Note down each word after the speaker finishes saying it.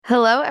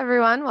Hello,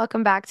 everyone.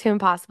 Welcome back to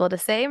Impossible to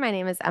Say. My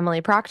name is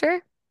Emily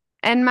Proctor.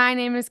 And my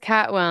name is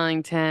Kat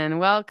Wellington.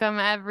 Welcome,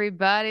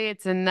 everybody.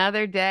 It's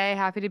another day.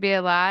 Happy to be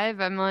alive.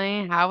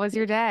 Emily, how was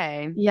your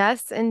day?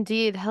 Yes,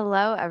 indeed.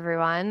 Hello,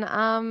 everyone.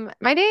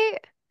 My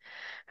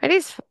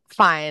day's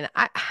fine.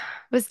 I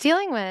was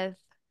dealing with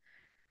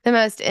the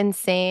most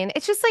insane.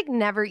 It's just like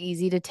never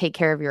easy to take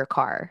care of your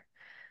car.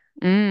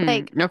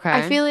 Like I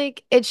Okay. feel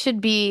like it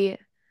should be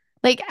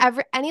like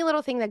any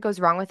little thing that goes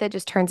wrong with it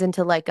just turns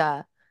into like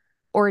a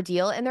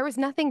ordeal. And there was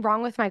nothing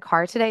wrong with my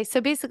car today.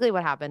 So basically,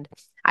 what happened?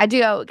 I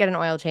do go get an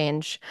oil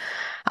change.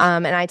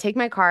 And I take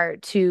my car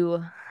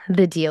to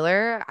the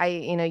dealer. I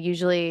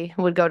usually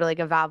would go to like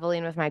a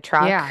Valvoline with my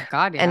truck. Yeah,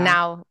 God, And yeah.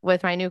 now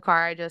with my new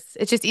car, it's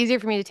just easier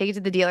for me to take it to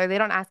the dealer. They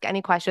don't ask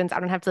any questions. I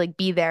don't have to like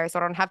be there. So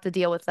I don't have to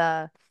deal with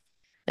like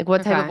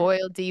what type of Okay.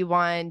 oil do you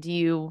want? Do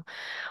you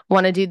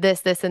want to do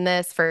this, this, and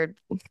this for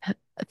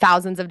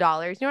thousands of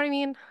dollars? You know what I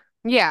mean?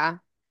 Yeah.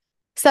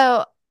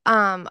 So,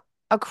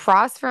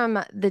 across from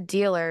the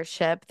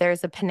dealership,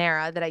 there's a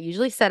Panera that I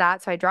usually sit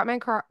at. So I drop my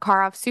car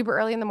off super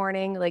early in the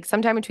morning, like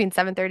sometime between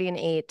 7:30 and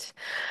 8.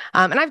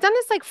 And I've done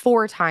this like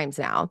four times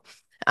now.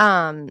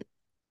 Um,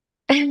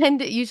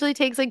 and it usually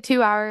takes like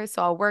 2 hours.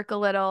 So I'll work a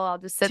little. I'll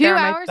just sit there Two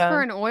on my hours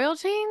for phone. an oil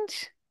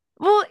change?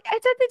 Well, it's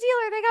at the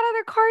dealer. They got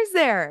other cars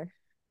there.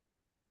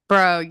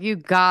 Bro, you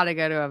gotta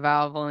go to a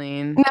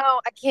Valvoline.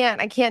 No, I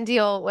can't. I can't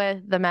deal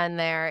with the men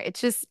there.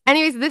 It's just,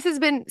 anyways, this has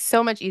been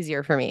so much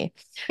easier for me.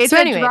 It's So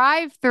a anyway,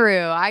 drive-through.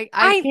 I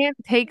I can't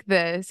take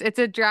this. It's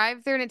a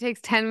drive-through and it takes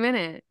 10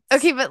 minutes.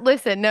 Okay, but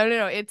listen, no, no,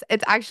 no. It's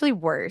actually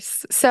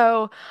worse.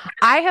 So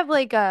I have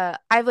like a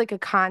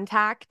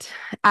contact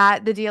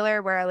at the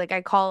dealer where like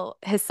I call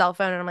his cell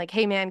phone and I'm like,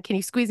 hey man, can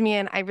you squeeze me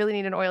in? I really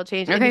need an oil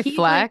change. And Okay, he usually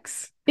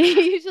flex.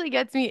 he usually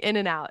gets me in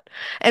and out.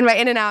 And by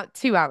in and out,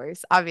 2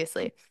 hours,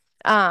 obviously.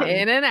 Um,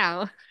 In and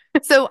out.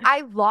 so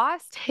I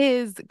lost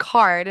his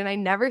card and I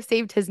never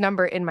saved his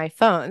number in my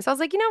phone. So I was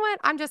like, you know what?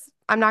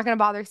 I'm not gonna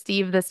bother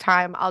Steve this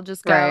time. I'll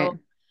just Right. go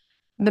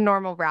the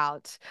normal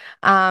route.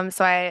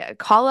 So I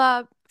call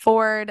up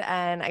Ford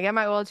and I get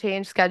my oil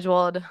change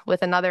scheduled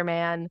with another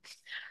man.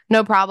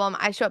 No problem.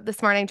 I show up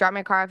this morning, drop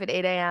my car off at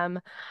 8 a.m.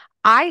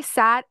 I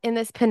sat in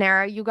this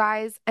Panera, you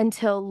guys,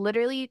 until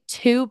literally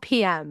 2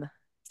 p.m.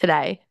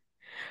 today.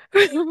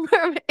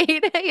 From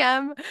 8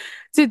 a.m.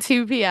 to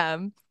 2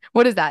 p.m.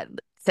 What is that?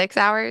 6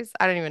 hours?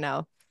 I don't even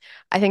know.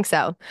 I think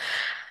so.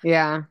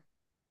 Yeah.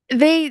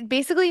 They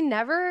basically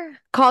never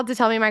called to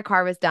tell me my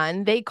car was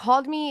done. They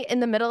called me in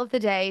the middle of the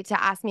day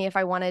to ask me if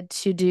I wanted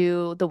to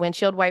do the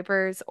windshield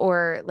wipers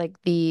or like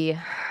I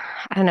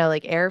don't know,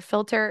 like air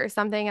filter or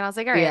something. And I was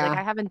like, all right, like Yeah.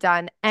 I haven't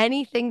done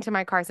anything to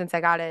my car since I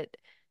got it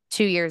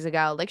 2 years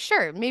ago. Like,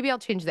 sure, maybe I'll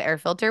change the air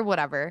filter,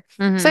 whatever.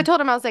 So I hmm told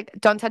him, I was like,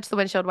 don't touch the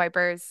windshield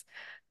wipers.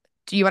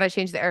 Do you want to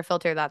change the air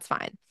filter? That's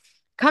fine.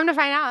 Come to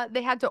find out,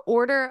 they had to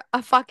order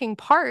a fucking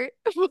part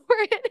for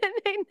it and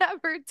they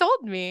never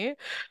told me.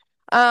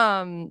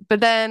 But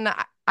then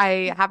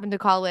I happened to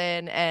call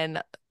in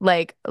and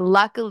like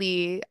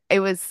luckily it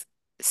was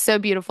so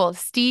beautiful.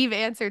 Steve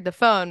answered the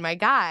phone, my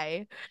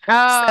guy.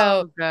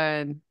 So Oh,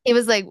 good. he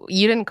was like,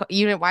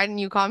 why didn't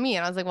you call me?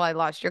 And I was like, well, I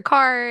lost your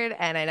card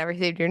and I never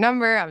saved your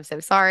number. I'm so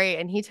sorry.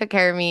 And he took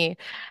care of me.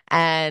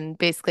 And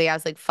basically I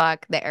was like,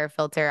 fuck the air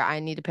filter. I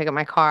need to pick up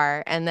my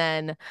car. And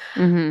then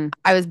hmm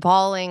I was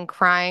bawling,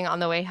 crying on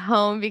the way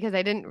home because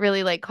I didn't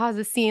really like cause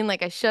a scene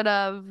like I should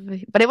have.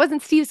 But it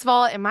wasn't Steve's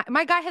fault. And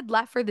my guy had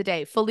left for the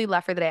day, fully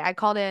left for the day. I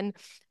called in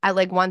at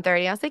like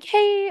 1:30. I was like,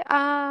 hey,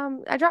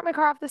 I dropped my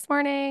car off this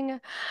morning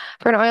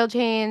for an oil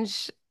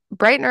change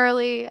bright and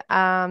early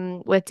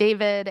with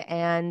David.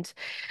 And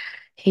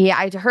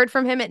I heard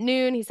from him at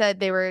noon. He said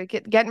they were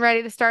getting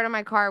ready to start on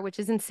my car, which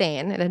is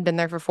insane. It had been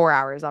there for 4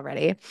 hours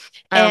already.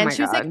 Oh And my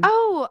she was like, God.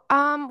 "Oh,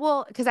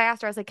 well," because I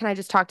asked her, I was like, "Can I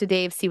just talk to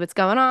Dave, see what's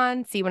going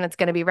on, see when it's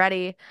going to be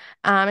ready?"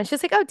 And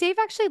she's like, "Oh, Dave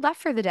actually left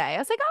for the day." I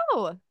was like,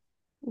 "Oh,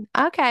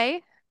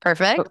 okay,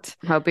 perfect.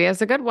 Hope he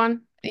has a good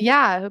one.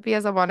 Yeah, I hope he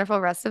has a wonderful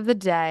rest of the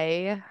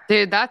day."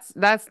 Dude,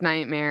 that's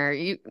nightmare.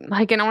 You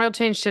like an oil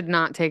change should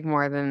not take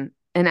more than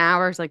an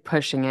hour's like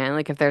pushing it,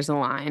 like if there's a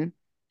line.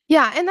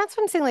 Yeah, and that's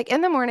what I'm saying. Like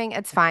in the morning,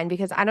 it's fine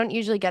because I don't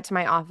usually get to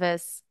my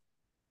office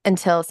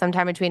until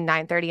sometime between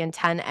 9:30 and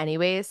 10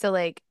 anyways. So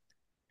like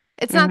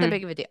it's not that hmm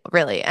big of a deal,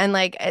 really. And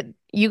like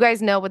you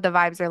guys know what the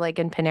vibes are like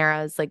in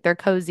Paneras. Like they're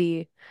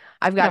cozy.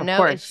 I've No, got of no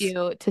course.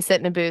 issue to sit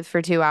in a booth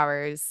for 2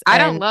 hours. I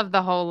don't And love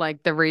the whole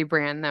like the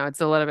rebrand though. It's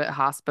a little bit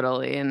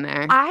hospital-y in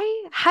there.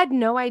 I had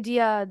no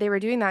idea they were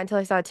doing that until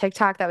I saw a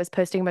TikTok that was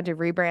posting a bunch of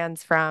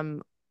rebrands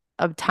from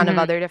a ton of hmm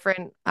other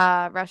different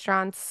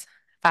restaurants,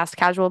 fast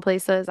casual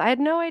places. I had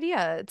no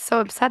idea. It's so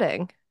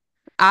upsetting.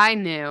 I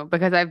knew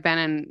because I've been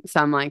in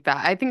some like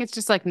that. I think it's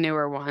just like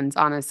newer ones,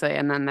 honestly,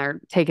 and then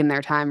they're taking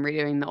their time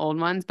redoing the old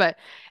ones. But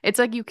it's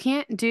like you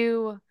can't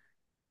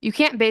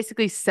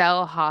basically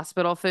sell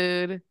hospital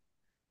food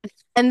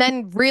and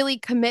then really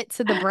commit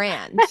to the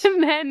brand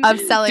And then of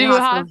selling do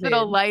hospital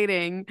hospital food.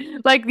 lighting.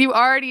 Like you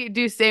already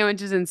do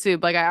sandwiches and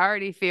soup. Like I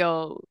already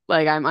feel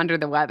like I'm under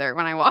the weather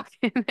when I walk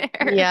in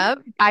there.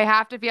 Yep. I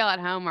have to feel at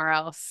home or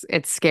else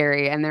it's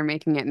scary and they're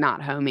making it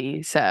not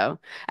homey. So,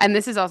 and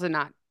this is also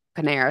not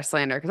Panera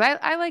slander because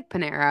I like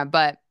Panera,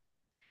 but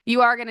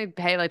you are going to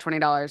pay like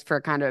 $20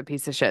 for kind of a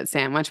piece of shit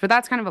sandwich, but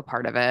that's kind of a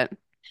part of it.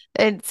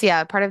 It's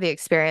yeah, part of the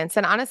experience.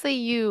 And honestly,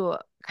 you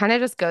kind of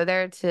just go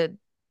there to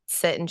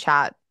sit and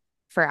chat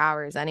for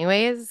hours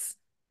anyways.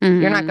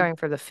 You're not Hmm. going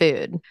for the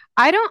food.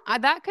 I don't,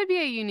 that could be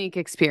a unique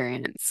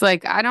experience.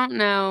 Like, I don't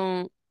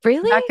know.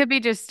 Really? That could be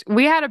just,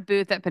 we had a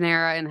booth at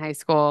Panera in high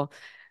school.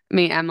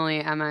 Me, Emily,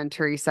 Emma, and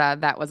Teresa,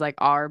 that was like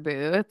our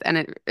booth, and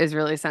it is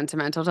really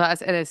sentimental to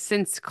us. It has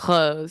since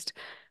closed,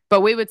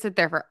 but we would sit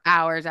there for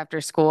hours after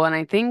school. And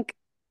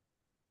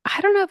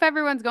I don't know if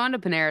everyone's going to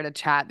Panera to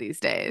chat these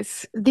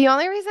days. The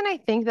only reason I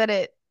think that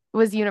it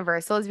was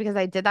universal is because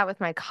I did that with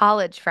my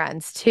college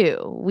friends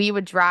too. We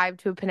would drive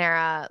to a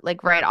Panera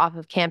like right off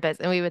of campus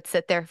and we would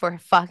sit there for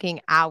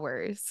fucking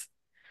hours.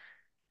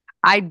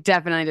 I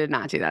definitely did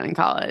not do that in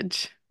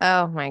college.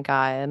 Oh my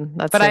God.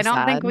 That's But so sad. I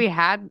don't think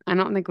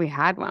we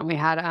had one. We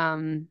had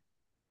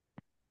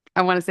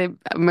I want to say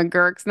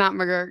McGurk's, not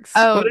McGurk's.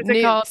 Oh, What is it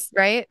called? nukes,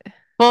 right?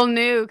 Well,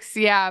 Nukes,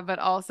 yeah, but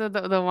also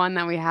the one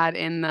that we had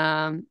in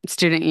the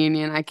student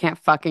union. I can't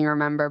fucking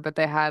remember, but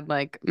they had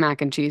like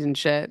mac and cheese and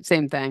shit.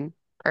 Same thing.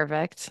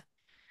 Perfect.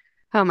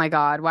 Oh my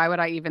God, why would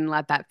I even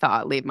let that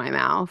thought leave my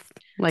mouth?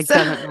 Like, So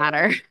doesn't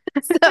matter.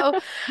 So,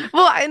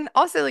 well, and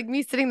also like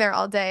me sitting there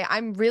all day,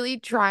 I'm really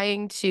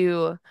trying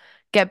to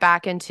get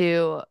back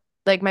into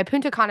like my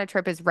Punta Cana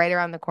trip is right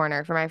around the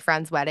corner for my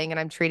friend's wedding, and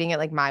I'm treating it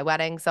like my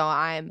wedding. So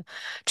I'm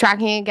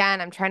tracking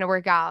again. I'm trying to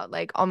work out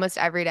like almost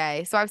every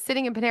day. So I was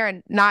sitting in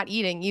Panera not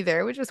eating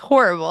either, which is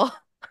horrible.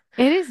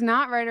 It is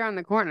not right around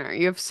the corner.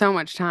 You have so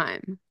much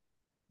time.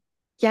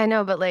 Yeah, I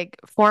know, but like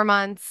 4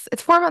 months,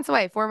 it's 4 months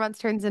away. 4 months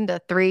turns into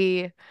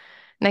three.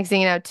 Next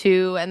thing you know,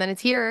 two, and then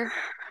it's here.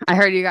 I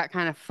heard you got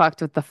kind of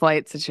fucked with the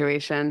flight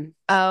situation.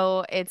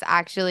 Oh, it's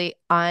actually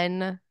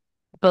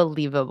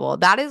unbelievable.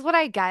 That is what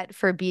I get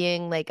for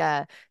being like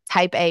a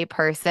type A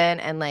person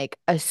and like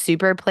a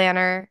super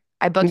planner.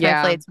 I booked my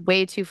Yeah. flights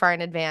way too far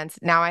in advance.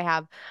 Now I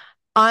have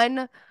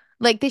un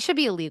like they should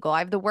be illegal. I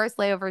have the worst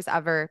layovers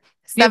ever.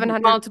 You have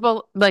 700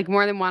 multiple, like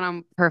more than one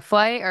on per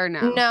flight or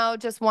no? no,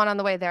 just one on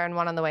the way there and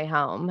one on the way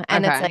home.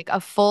 And it's Okay. like a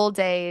full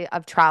day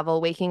of travel,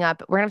 waking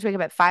up. We're gonna have to wake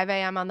up at 5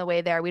 a.m. on the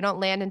way there. We don't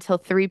land until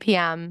 3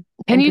 p.m.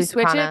 Can in you Punta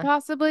switch it Cana.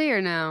 possibly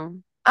or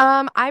no?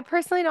 I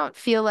personally don't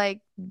feel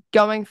like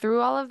going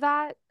through all of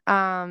that.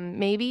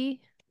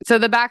 Maybe. So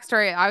the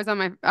backstory, I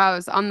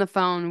was on the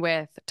phone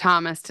with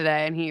Thomas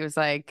today, and he was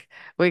like,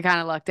 we kind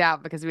of lucked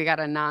out because we got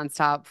a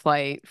nonstop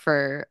flight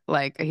for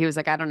like, he was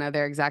like, I don't know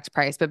their exact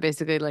price, but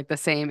basically like the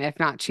same, if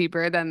not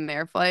cheaper than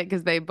their flight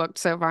because they booked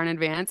so far in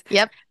advance.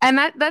 Yep. And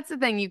that's the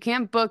thing, you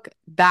can't book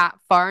that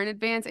far in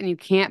advance, and you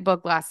can't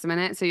book last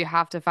minute, so you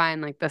have to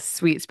find like the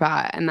sweet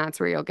spot, and that's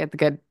where you'll get the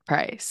good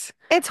price.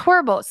 It's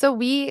horrible. So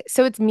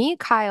it's me,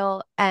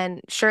 Kyle, and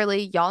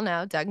Shirley, y'all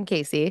know, Doug and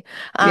Casey.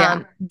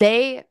 Yeah.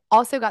 They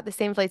also got the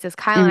same flights as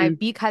Kyle and I Hmm.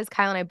 because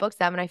Kyle and I booked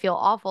them and I feel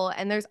awful.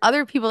 And there's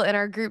other people in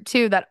our group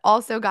too that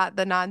also got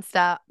the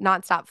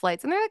nonstop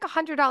flights and they're like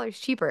 $100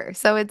 cheaper.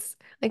 So it's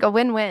like a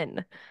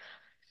win-win.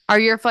 Are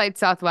your flights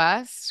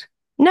Southwest?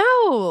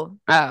 No,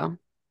 Oh,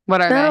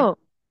 what are they? no.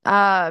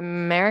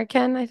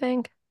 American, I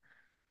think.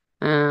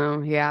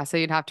 Oh, yeah. So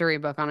you'd have to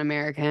rebook on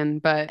American,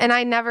 but And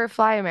I never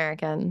fly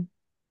American.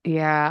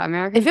 yeah,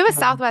 If American's it was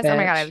kind of a Southwest, oh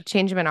my God, I bitch. would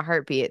change them in a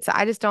heartbeat. So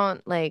I just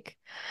don't like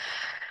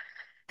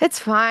it's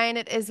fine.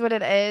 It is what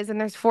it is. And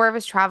there's four of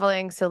us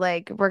traveling. So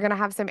like we're gonna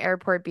have some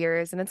airport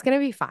beers and it's gonna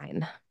be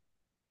fine.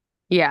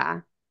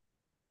 Yeah.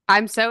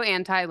 I'm so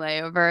anti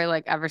layover,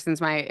 like ever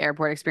since my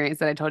airport experience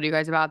that I told you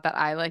guys about, that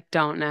I like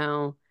don't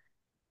know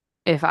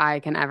if I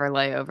can ever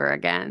lay over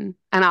again.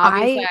 And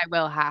obviously I I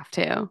will have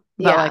to,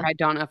 but like yeah. I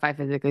don't know if I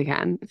physically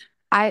can.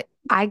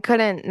 I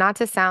couldn't not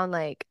to sound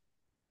like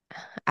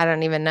I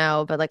don't even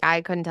know, but like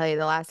I couldn't tell you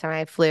the last time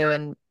I flew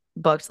and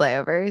booked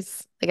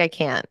layovers. Like I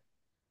can't.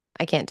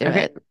 I can't do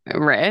Okay, it.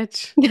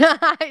 rich.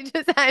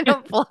 I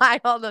don't fly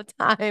all the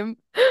time.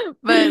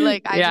 But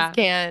like I just Yeah.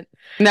 can't.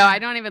 No, I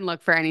don't even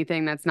look for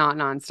anything that's not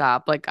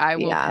nonstop. Like I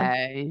will Yeah.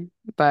 pay,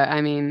 but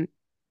I mean,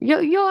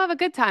 you'll have a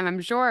good time,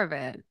 I'm sure of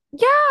it.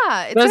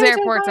 Yeah, it's Those gonna be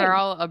totally airports are fine.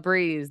 all a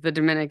breeze. The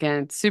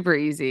Dominican, super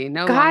easy.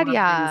 No long God,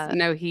 lines, yeah.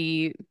 no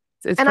heat.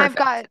 It's And I've perfect.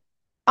 got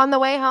on the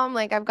way home,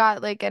 like I've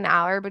got like an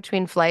hour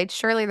between flights.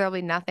 Surely there'll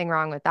be nothing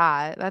wrong with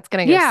that. That's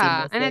gonna go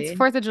Yeah, and it's seamlessly.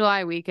 4th of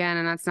July weekend,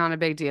 and that's not a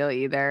big deal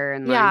either.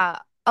 And like, Yeah.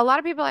 A lot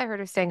of people I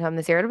heard are staying home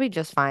this year. It'll be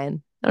just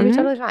fine. It'll be hmm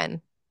totally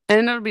fine.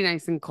 and it'll be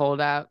nice and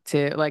cold out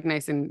too, like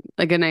nice and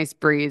like a nice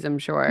breeze, I'm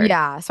sure.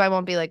 Yeah. So I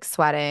won't be like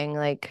sweating,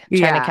 like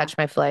trying to Yeah, catch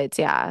my flights.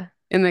 Yeah.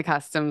 in the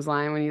customs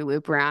line when you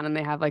loop around and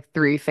they have like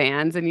three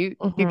fans, and you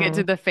get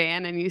to Hmm. the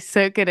fan and you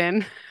soak it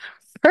in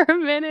for a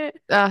minute.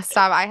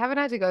 Stop. I haven't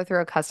had to go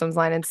through a customs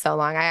line in so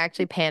long. I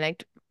actually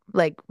panicked,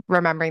 like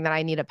remembering that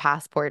I need a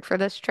passport for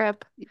this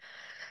trip.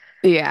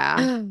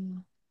 Yeah.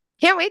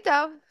 Can't wait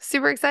though.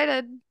 Super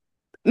excited.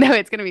 No,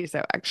 it's gonna be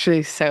so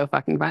actually so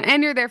fucking fun.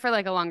 And you're there for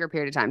like a longer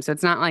period of time. So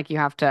it's not like you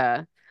have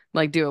to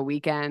like do a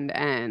weekend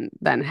and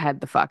then head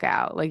the fuck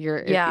out. Like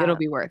it'll Yeah.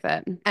 be worth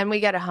it. And we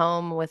get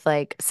home with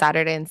like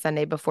Saturday and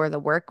Sunday before the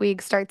work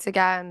week starts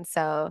again.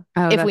 So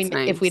Oh, if that's we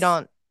nice.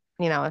 don't,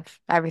 if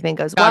everything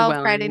goes God well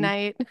Friday willing.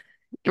 night.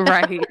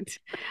 Right.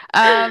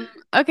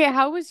 Okay,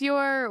 how was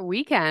your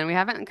weekend? We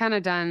haven't kind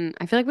of done,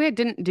 I feel like we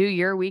didn't do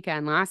your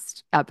weekend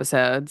last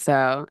episode.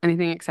 So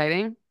anything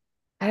exciting?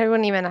 I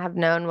wouldn't even have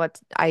known what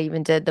I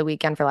even did the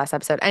weekend for last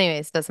episode.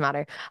 Anyways, doesn't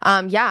matter.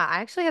 Yeah, I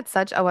actually had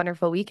such a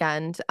wonderful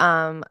weekend.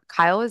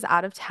 Kyle was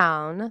out of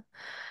town.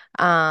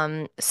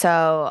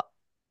 So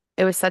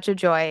it was such a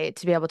joy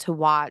to be able to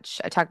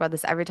watch. I talk about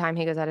this every time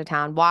he goes out of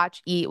town.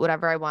 Watch, eat,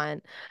 whatever I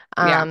want.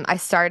 Yeah. I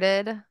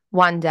started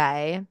one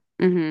day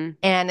Hmm.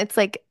 and it's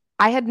like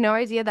I had no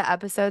idea the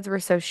episodes were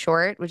so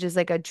short, which is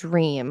like a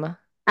dream.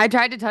 I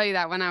tried to tell you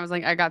that when I was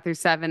like, I got through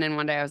seven and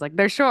one day I was like,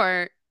 they're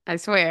short, I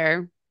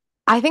swear.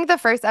 I think the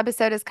first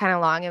episode is kind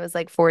of long. It was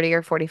like 40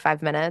 or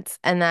 45 minutes.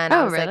 And then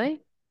I Oh, was like,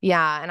 really?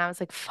 yeah. And I was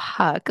like,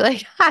 fuck,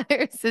 like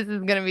this is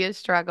going to be a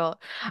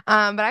struggle.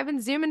 But I've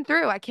been zooming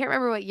through. I can't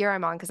remember what year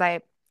I'm on because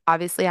I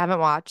obviously haven't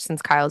watched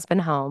since Kyle's been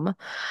home.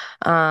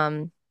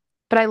 Um,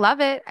 but I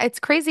love it. It's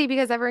crazy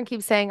because everyone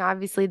keeps saying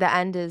obviously the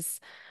end is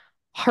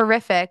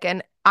horrific.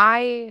 And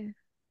I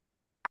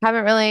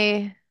haven't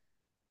really,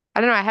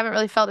 I don't know, I haven't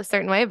really felt a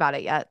certain way about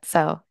it yet.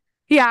 So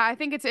Yeah, I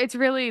think it's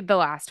really the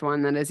last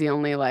one that is the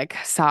only like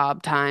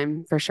sob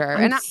time for sure.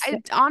 I'm And so,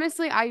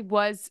 honestly, I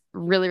was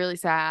really, really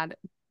sad,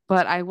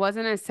 but I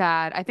wasn't as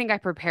sad. I think I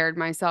prepared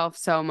myself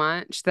so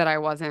much that I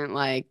wasn't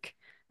like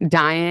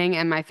dying,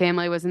 and my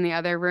family was in the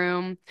other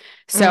room.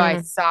 So I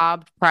mm,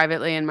 sobbed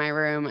privately in my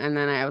room, and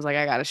then I was like,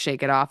 I gotta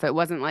shake it off. It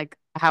wasn't like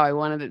how I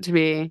wanted it to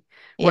be,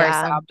 where I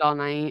yeah. sobbed all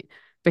night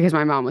because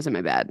my mom was in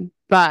my bed.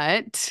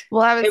 But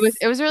Well, I it was.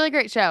 was a really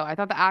great show. I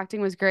thought the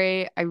acting was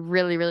great. I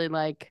really, really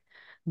like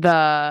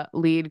the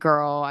lead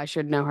girl. I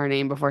should know her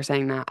name before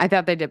saying that. I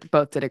thought they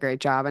both did a great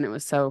job, and it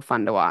was so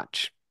fun to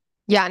watch.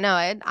 Yeah, no,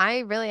 I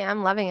really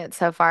am loving it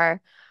so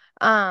far.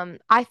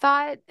 I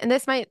thought, and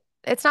this might,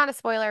 it's not a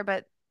spoiler,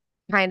 but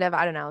kind of,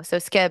 I don't know. So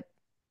skip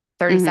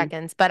 30 Hmm.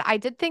 seconds. But I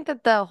did think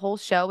that the whole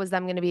show was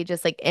them going to be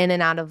just like in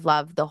and out of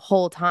love the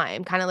whole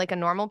time, kind of like a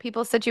normal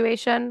people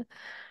situation.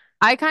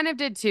 I kind of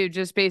did too,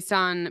 just based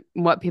on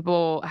what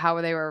people, how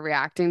they were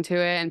reacting to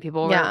it, and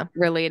people were Yeah.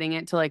 relating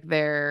it to like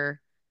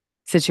their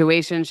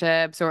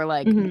situationships or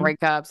like Hmm.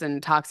 breakups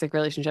and toxic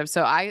relationships.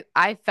 So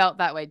I felt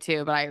that way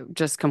too, but I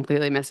just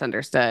completely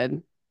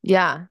misunderstood.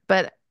 Yeah.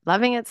 But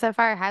loving it so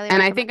far. I highly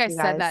And I recommend think I you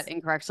said that guys.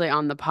 incorrectly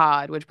on the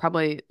pod, which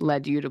probably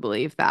led you to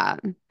believe that.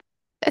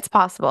 It's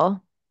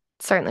possible.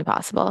 Certainly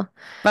possible.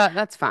 But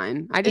that's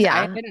fine. I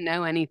Yeah. didn't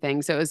know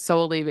anything, so it was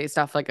solely based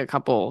off like a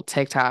couple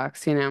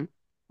TikToks, you know.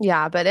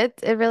 Yeah, but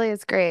it really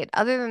is great.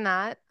 Other than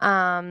that,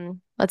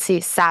 let's see,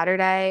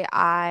 Saturday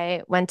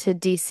I went to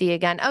DC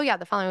again. Oh yeah,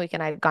 the following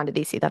weekend I had gone to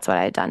DC. That's what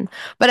I had done.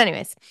 But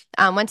anyways,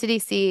 went to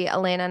DC.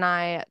 Elena and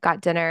I got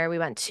dinner. We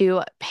went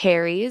to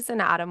Perry's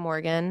and Adams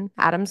Morgan.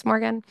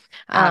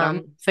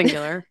 Adam, Um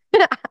singular.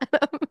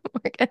 Adam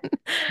Morgan.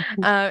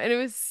 And it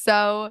was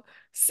so,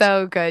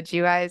 so good.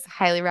 You guys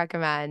highly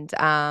recommend.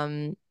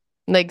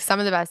 Like some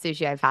of the best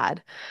sushi I've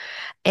had.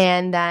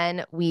 And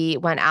then we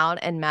went out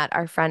and met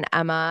our friend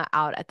Emma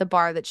out at the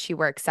bar that she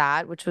works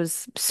at, which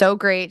was so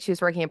great. She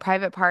was working a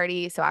private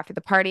party. So after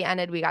the party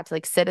ended, we got to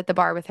like sit at the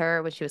bar with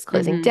her when she was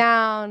closing Hmm.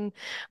 down.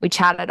 We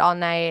chatted all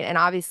night. And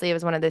obviously, it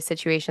was one of those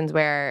situations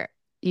where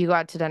you go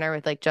out to dinner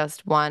with like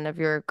just one of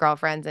your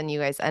girlfriends and you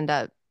guys end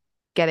up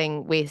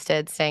getting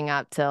wasted, staying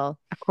up till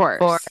Of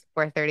 4, course.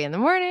 4:30 in the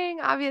morning,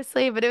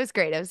 obviously. But it was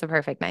great. It was the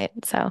perfect night.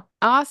 So,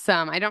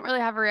 Awesome. I don't really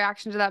have a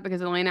reaction to that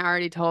because Elena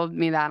already told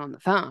me that on the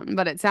phone,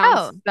 but it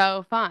sounds oh,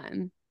 so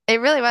fun. it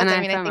really was. And I I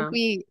have mean, I think FOMO.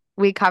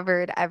 we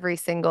covered every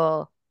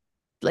single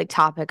like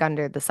topic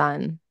under the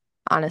sun,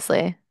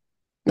 honestly.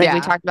 Like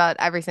we Yeah. talked about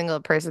every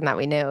single person that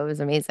we knew. It was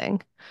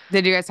amazing.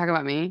 Did you guys talk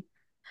about me?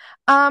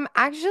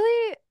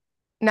 Actually,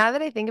 now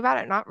that I think about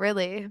it, not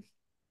really.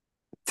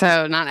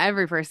 So not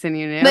every person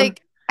you knew.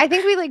 Like I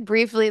think we like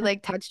briefly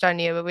like touched on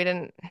you, but we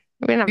didn't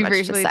have You much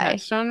to briefly say.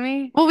 touched on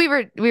me. Well, we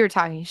were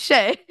talking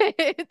shit.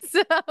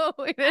 So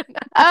we didn't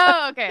have,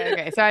 Oh, okay,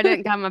 okay. So I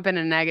didn't come up in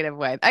a negative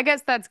way. I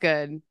guess that's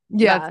good.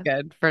 That's yeah.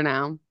 good for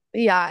now.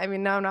 Yeah, I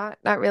mean, no, not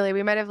really.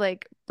 We might have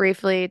like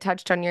briefly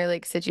touched on your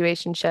like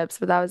situationships,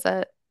 but that was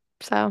it.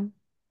 So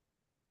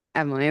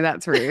Emily,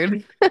 that's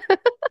rude.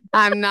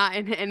 I'm not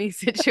in any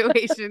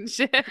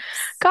situationships.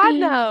 God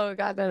no,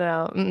 God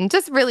no, no.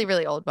 Just really,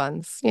 really old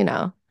ones.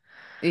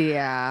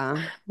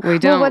 Yeah,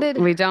 Well, what did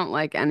we don't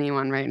like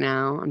anyone right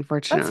now,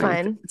 that's unfortunately.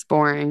 fine. It's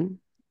boring.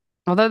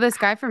 Although this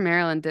guy from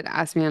Maryland did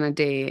ask me on a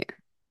date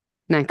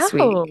next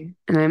week, Oh,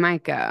 and I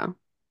might go.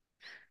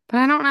 But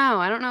I don't know.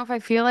 I don't know if I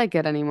feel like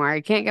it anymore.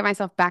 I can't get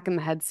myself back in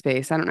the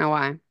headspace. I don't know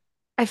why.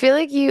 I feel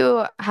like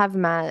you have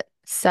met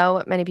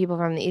so many people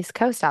from the East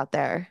Coast out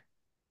there.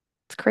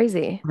 It's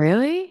crazy.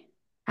 Really?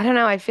 I don't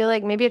know. I feel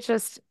like maybe it's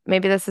just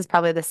maybe this is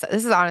probably this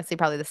is honestly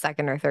probably the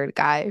second or third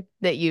guy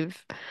that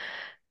you've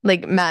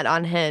like met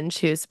on Hinge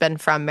who's been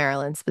from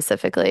Maryland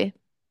specifically.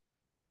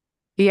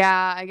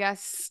 Yeah, I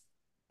guess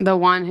the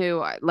one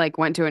who like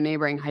went to a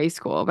neighboring high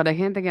school, but I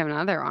can't think of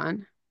another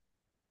one.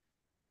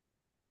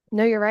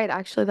 No, you're right.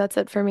 Actually, that's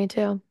it for me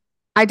too.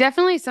 I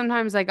definitely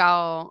sometimes like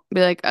I'll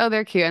be like, oh,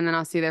 they're cute, and then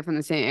I'll see they're from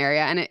the same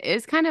area, and it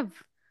is kind of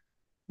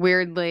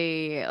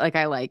weirdly like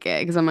I like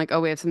it because I'm like,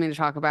 oh, we have something to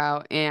talk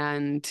about,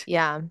 and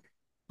Yeah.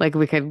 like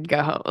we could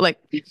go home. Like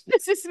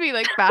this is me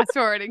like fast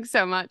forwarding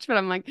so much, but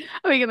I'm like,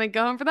 oh, we can like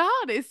go home for the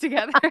holidays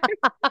together.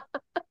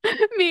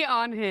 Me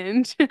on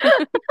Hinge.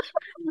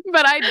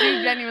 But I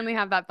do genuinely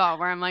have that thought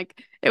where I'm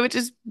like, it would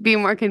just be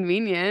more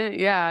convenient.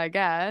 Yeah, I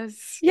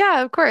guess.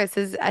 Yeah, of course.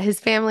 His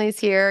family's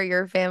here,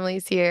 your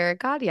family's here.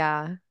 God,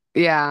 yeah.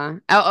 Yeah.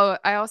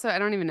 I also I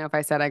don't even know if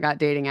I said I got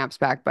dating apps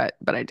back, but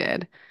I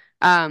did.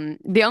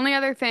 The only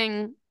other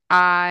thing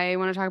I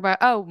want to talk about,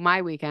 oh,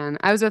 my weekend.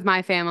 I was with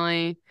my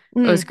family.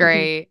 It was Mm-hmm.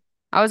 great.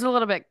 I was a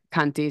little bit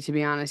cunty to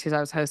be honest, because I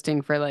was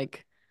hosting for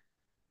like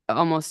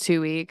almost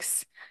 2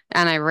 weeks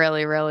and I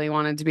really, really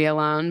wanted to be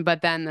alone.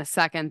 But then the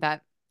second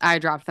that I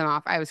dropped them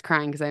off, I was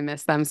crying because I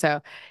missed them.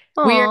 So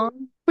weird, Aw.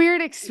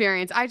 weird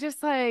experience. I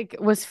just like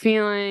was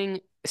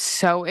feeling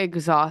so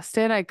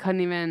exhausted. I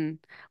couldn't even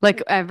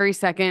like every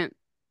second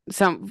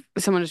someone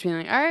just being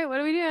like, all right, what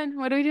are we doing?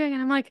 What are we doing?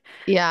 And I'm like,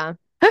 Yeah.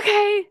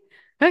 okay,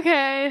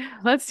 okay,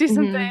 let's do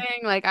something. Hmm.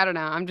 Like, I don't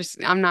know.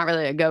 I'm not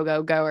really a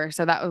go goer.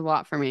 So that was a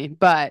lot for me,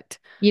 but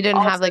You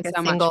didn't have also like a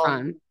so much single,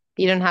 fun.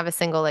 you didn't have a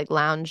single like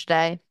lounge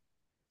day.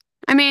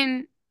 I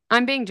mean,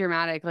 I'm being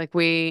dramatic. Like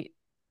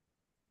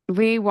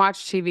we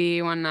watched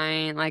TV one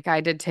night. Like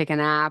I did take a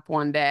nap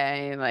one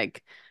day.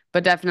 Like,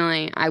 but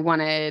definitely I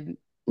wanted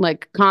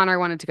like Connor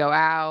wanted to go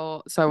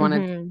out, so I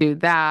wanted to Hmm. do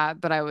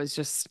that, but I was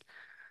just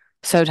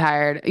so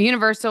tired.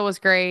 Universal was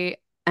great,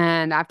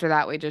 and after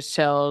that we just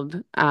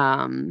chilled.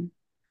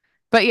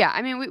 But yeah,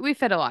 I mean we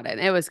fit a lot in.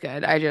 It was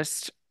good.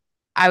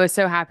 I was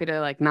so happy to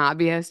like not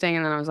be hosting,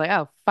 and then I was like,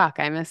 oh fuck,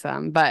 I miss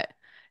them. But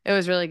it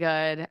was really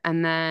good.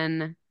 And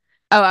then,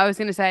 oh, I was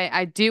gonna say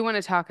I do want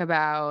to talk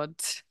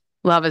about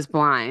Love Is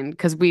Blind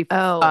because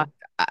Oh,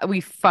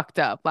 we fucked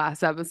up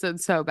last episode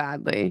so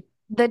badly.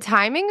 the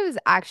timing was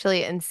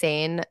actually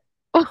insane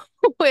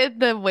with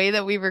the way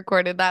that we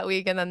recorded that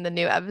week and then the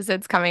new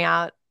episodes coming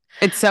out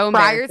It's so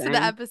prior to the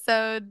embarrassing.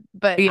 episode,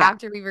 but Yeah,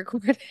 after we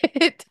recorded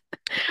it,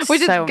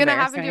 which is so gonna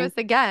happen to us embarrassing.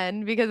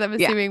 again because I'm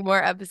Yeah, assuming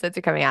more episodes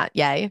are coming out.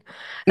 Yay.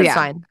 That's yeah.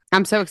 fine.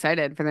 I'm so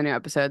excited for the new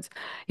episodes.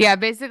 Yeah,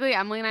 basically,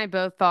 Emily and I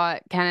both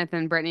thought Kenneth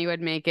and Brittany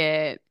would make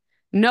it.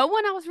 No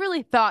one else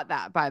really thought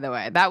that, by the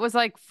way. That was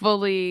like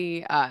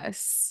fully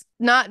us.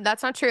 Not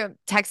that's not true.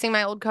 Texting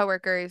my old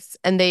coworkers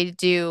and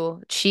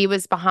she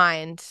was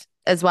behind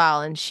as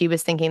well, and she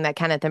was thinking that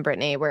Kenneth and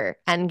Brittany were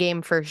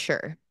endgame for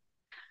sure.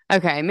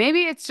 Okay,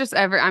 maybe it's just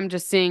I'm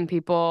just seeing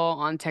people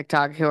on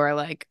TikTok who are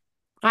like,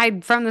 I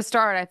from the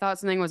start I thought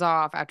something was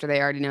off after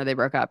they already know they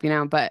broke up, you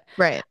know, but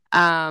Right.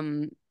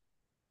 um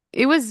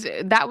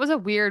that was a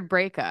weird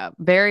breakup,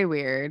 very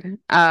weird.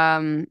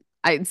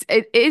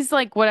 It is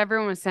like what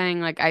everyone was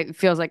saying, like I it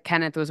feels like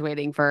Kenneth was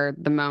waiting for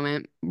the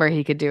moment where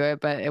he could do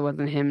it, but it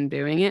wasn't him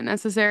doing it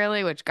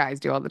necessarily, which guys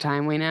do all the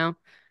time, we know.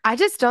 I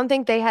just don't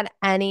think they had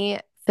any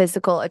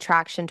physical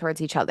attraction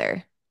towards each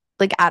other,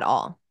 like at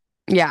all.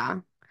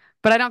 Yeah.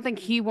 But I don't think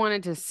he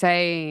wanted to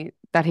say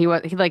that he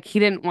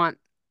didn't want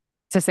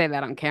to say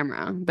that on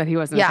camera, that he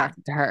wasn't Yeah.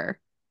 attracted to her.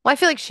 Well, I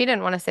feel like she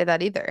didn't want to say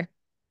that either.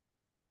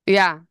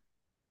 Yeah.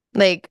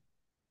 Like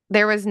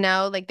there was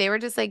no like they were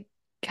just like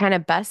kind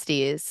of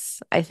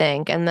besties, I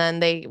think, and then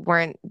they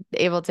weren't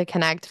able to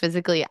connect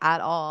physically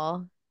at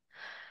all.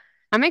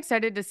 I'm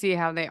excited to see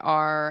how they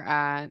are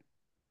at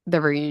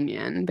the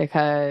reunion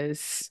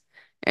because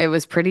it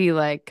was pretty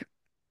like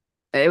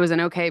it was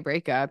an okay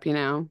breakup, you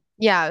know.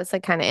 Yeah, it was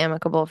like kind of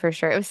amicable for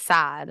sure. It was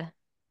sad.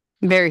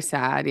 Very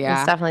sad, It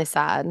was yeah. definitely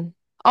sad.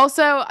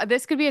 Also,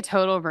 this could be a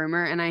total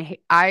rumor, and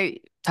I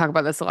talk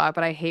about this a lot,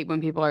 but I hate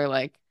when people are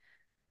like,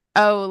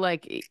 "Oh,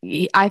 like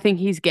I think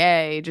he's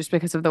gay just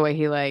because of the way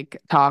he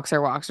like talks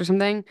or walks or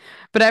something."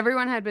 But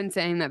everyone had been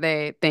saying that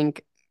they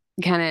think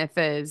Kenneth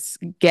is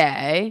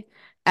gay,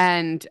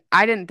 and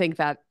I didn't think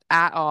that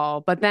at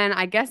all. But then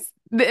I guess,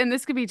 and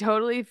this could be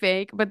totally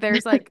fake, but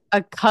there's like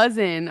a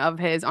cousin of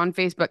his on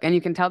Facebook, and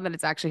you can tell that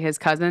it's actually his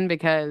cousin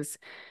because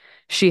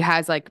she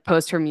has like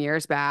posts from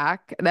years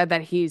back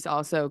that he's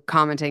also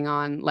commenting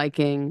on,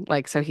 liking,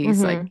 like so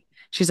he's like Hmm.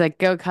 she's like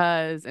go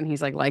cuz and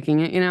he's like liking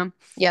it, you know.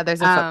 Yeah,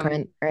 there's a Um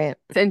footprint, right?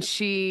 and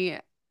she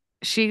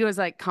was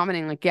like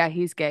commenting like yeah,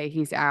 he's gay,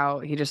 he's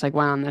out. He just like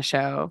went on the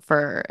show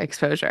for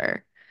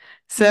exposure.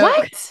 So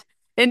What?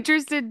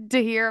 interested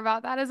to hear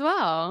about that as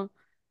well.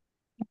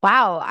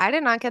 Wow, I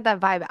did not get that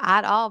vibe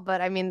at all,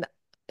 but I mean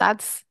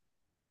that's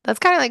that's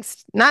kind of like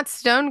not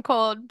stone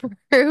cold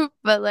proof,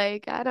 but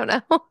like I don't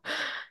know.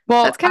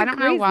 That's Well, kind I of don't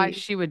know why crazy.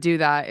 she would do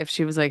that if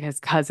she was like his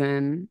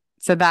cousin.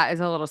 So that is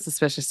a little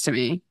suspicious to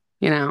me,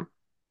 you know.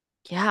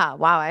 Yeah,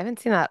 wow, I haven't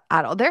seen that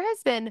at all. There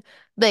has been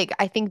like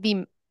I think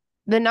the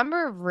the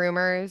number of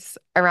rumors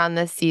around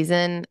this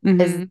season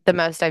is Hmm. the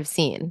most I've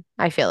seen,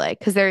 I feel like.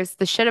 Because there's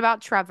the shit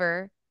about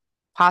Trevor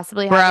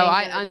possibly Bro,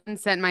 having a. I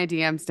unsent my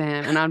DMs to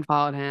him and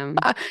unfollowed him.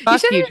 You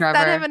Fuck should you, have sent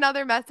him Trevor.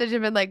 another message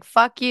and been like,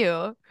 fuck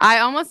you. I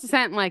almost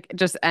sent like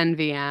just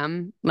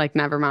NVM, like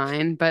never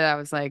mind, but I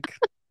was like,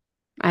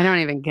 I don't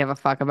even give a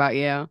fuck about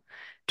you.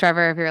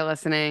 Trevor, if you're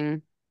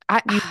listening,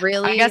 I You I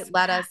really guess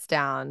let us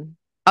down.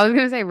 I was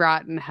gonna say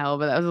rotten hell,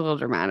 but that was a little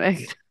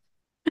dramatic.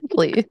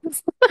 Please.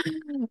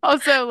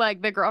 Also,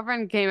 like the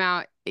girlfriend came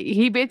out,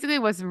 he basically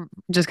was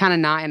just kind of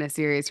not in a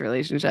serious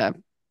relationship.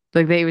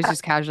 Like they was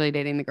just casually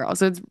dating the girl.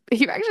 So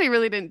he actually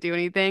really didn't do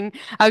anything.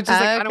 I was just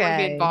like, I don't want to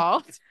be Okay.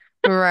 involved.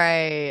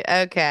 Right.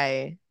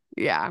 Okay.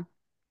 Yeah.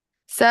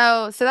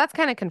 So that's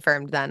kind of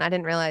confirmed then. I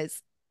didn't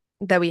realize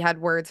that we had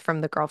words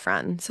from the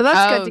girlfriend. So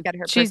that's good to Oh, get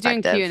her she's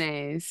doing Q and perspective.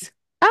 A's.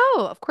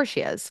 Oh, of course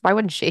she is. Why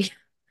wouldn't she?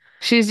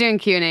 She's doing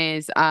Q and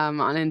A's on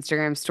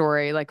Instagram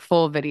story, like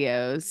full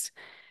videos.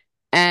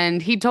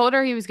 And he told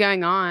her he was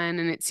going on,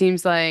 and it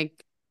seemed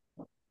like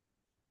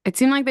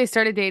they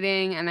started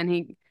dating, and then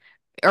he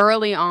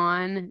early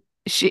on,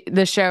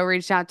 the show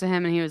reached out to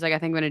him and he was like, I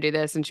think I'm gonna do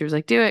this. And she was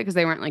like, do it because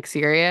they weren't like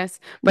serious.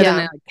 But then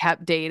they Yeah. like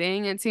kept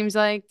dating, it seems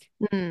like.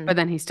 Hmm. But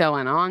then he still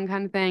went on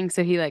kind of thing.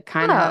 So he like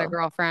kind of had a Oh.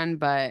 girlfriend,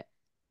 but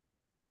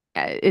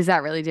is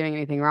that really doing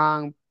anything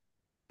wrong?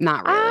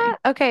 Not really.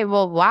 Okay.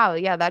 Well, wow.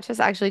 Yeah, that just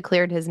actually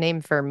cleared his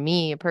name for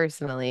me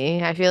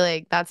personally. I feel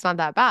like that's not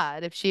that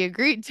bad if she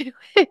agreed to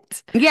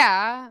it.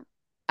 Yeah.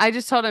 I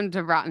just told him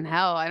to rot in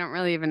hell. I don't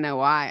really even know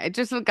why. It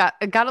got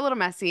a little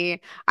messy.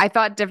 I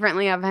thought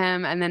differently of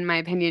him and then my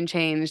opinion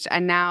changed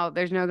and now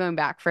there's no going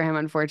back for him,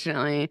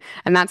 unfortunately.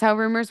 And that's how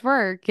rumors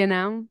work, you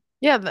know?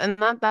 Yeah, and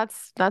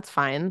that's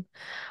fine.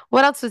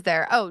 What else was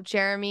there? Oh,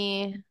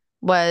 Jeremy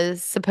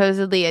was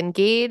supposedly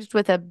engaged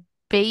with a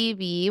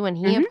baby when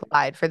he Hmm.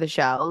 applied for the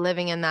show,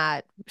 living in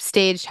that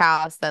staged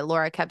house that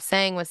Laura kept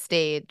saying was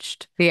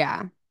staged,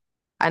 Yeah.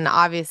 and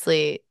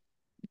obviously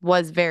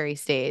was very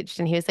staged.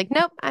 And he was like,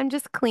 "Nope, I'm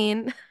just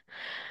clean."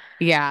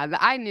 Yeah,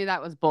 I knew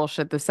that was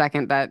bullshit the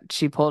second that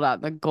she pulled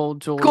out the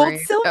gold Gold jewelry. Oh my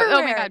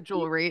silverware. God,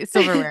 jewelry,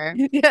 silverware.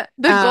 Yeah,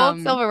 the gold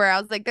Um, silverware.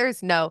 I was like,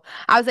 "There's no."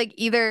 I was like,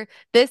 either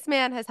this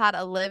man has had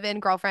a live-in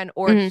girlfriend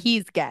or mhm.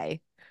 he's gay.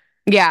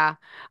 Yeah,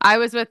 I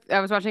was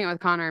watching it with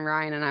Connor and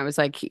Ryan, and I was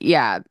like,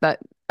 yeah, that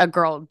a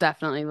girl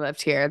definitely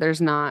lived here.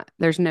 There's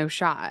no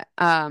shot.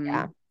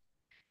 Yeah.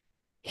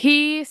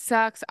 He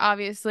sucks,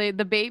 obviously.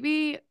 The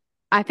baby,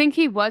 I think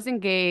he was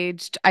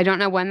engaged. I don't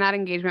know when that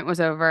engagement was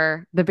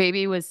over. The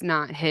baby was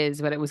not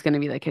his, but it was going to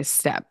be like his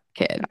step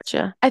kid.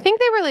 Gotcha. I think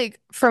they were like,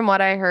 from what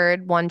I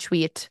heard, one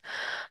tweet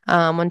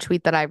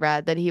that I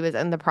read that he was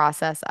in the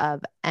process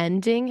of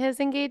ending his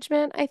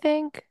engagement, I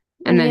think,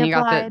 when And then he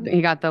applied.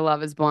 he got the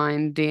Love is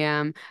Blind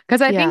DM.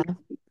 Because Yeah.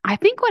 I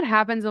think what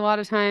happens a lot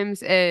of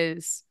times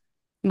is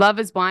Love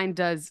is Blind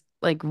does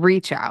like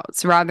reach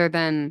outs rather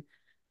than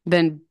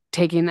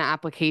taking the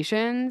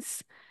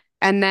applications.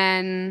 And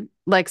then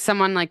like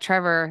someone like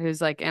Trevor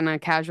who's like in a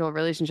casual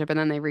relationship and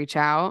then they reach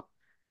out.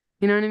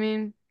 You know what I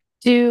mean?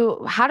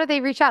 How do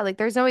they reach out? Like,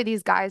 there's no way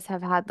these guys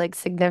have had like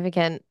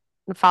significant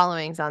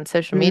followings on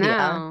social media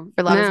No,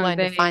 for Love is no, Blind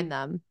to find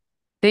them.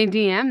 they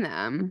DM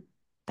them.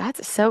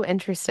 That's so It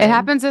interesting.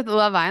 happens with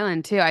Love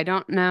Island too. I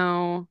don't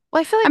know.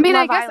 Well, I feel I like mean,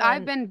 I Love guess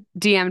I've Island, been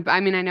DM'd. I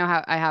mean, I know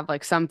how I have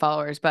like some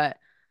followers, but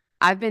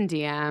I've been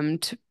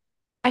DM'd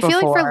I feel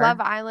like for Love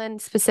before.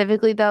 Island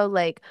specifically though,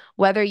 like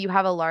whether you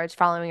have a large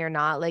following or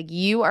not, like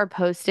you are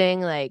posting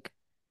like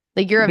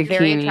you're a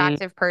very Bikini.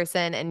 attractive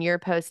person and you're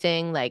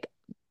posting like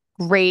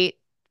great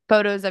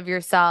photos of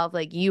yourself.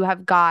 Like you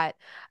have got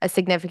a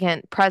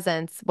significant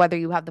presence, whether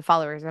you have the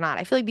followers or not.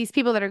 I feel like these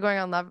people that are going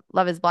on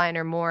Love is Blind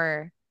are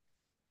more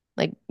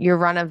like your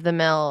run of the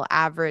mill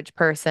average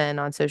person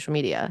on social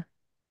media.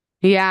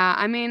 Yeah,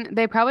 I mean,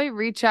 they probably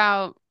reach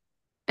out,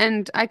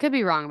 and I could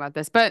be wrong about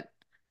this, but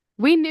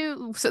we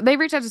knew so they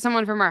reached out to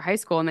someone from our high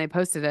school and they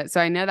posted it. So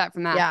I know that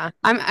from that. Yeah,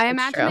 I that's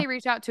imagine true. they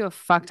reach out to a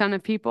fuck ton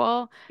of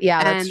people,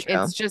 Yeah, that's and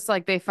true. it's just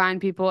like they find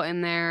people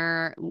in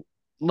their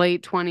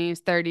late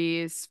 20s,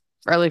 30s,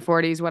 early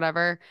 40s,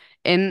 whatever.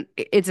 And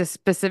it's a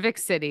specific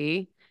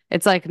city.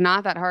 It's like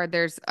not that hard.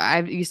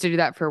 I used to do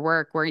that for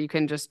work where you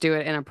can just do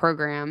it in a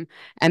program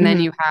and then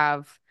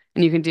Hmm.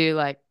 and you can do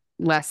like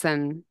less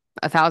than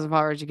 1,000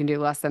 followers. You can do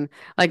less than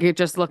like you're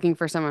just looking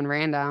for someone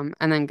random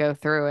and then go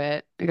through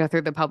it and go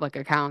through the public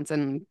accounts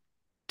and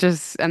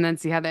and then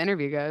see how the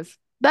interview goes.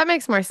 That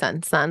makes more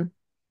sense then,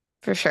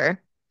 for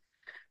sure.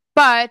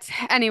 But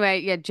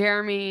anyway, yeah,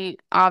 Jeremy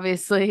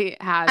obviously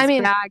I has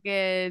mean,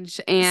 baggage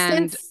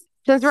and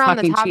since we're on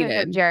the fucking topic of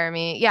cheated.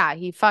 Jeremy, yeah,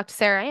 he fucked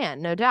Sarah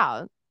Ann, no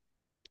doubt.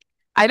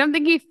 I don't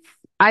think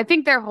I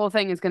think their whole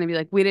thing is going to be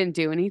like, we didn't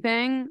do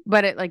anything,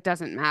 but it like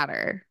doesn't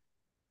matter.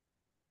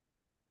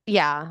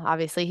 Yeah,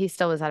 obviously he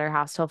still was at her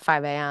house till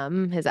 5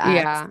 a.m., his ex,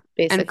 Yeah.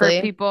 And for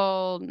basically.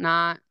 people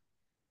not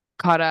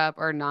caught up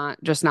or not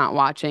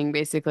watching,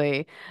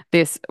 basically,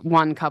 this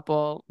one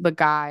couple, the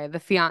guy,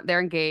 they're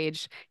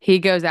engaged. He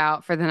goes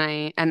out for the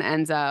night and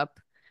ends up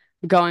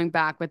going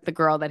back with the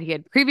girl that he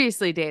had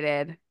previously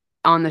dated.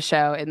 on the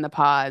show in the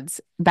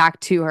pods back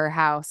to her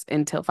house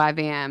until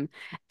 5 a.m.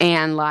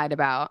 and lied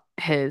about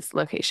his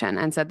location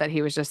and said that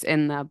he was just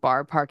in the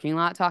bar parking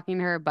lot talking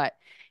to her, but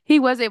he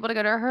was able to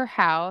go to her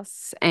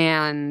house.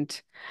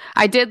 And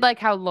I did like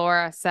how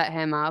Laura set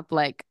him up.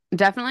 Like,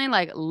 definitely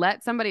like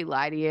let somebody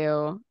lie to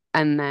you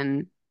and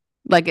then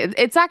like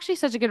it's actually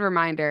such a good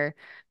reminder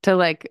to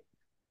like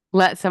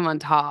let someone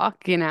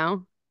talk,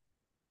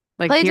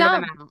 like Play hear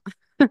them dumb. out.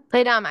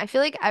 Play dumb. I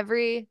feel like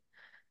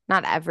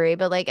not every,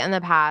 but like in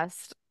the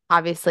past,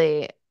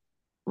 obviously,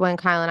 when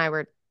Kyle and I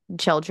were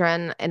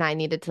children and I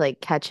needed to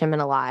like catch him in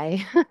a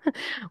lie,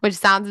 which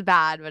sounds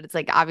bad, but it's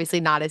like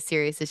obviously not as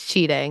serious as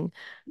cheating.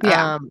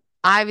 Yeah.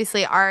 I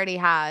obviously already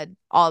had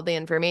all the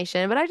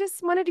information, but I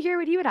just wanted to hear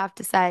what he would have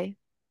to say.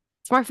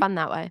 It's more fun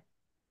that way.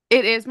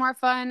 It is more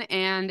fun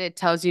and it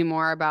tells you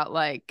more about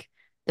like,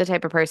 The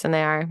type of person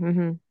they are.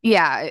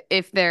 yeah,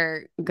 if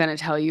they're gonna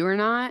tell you or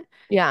not.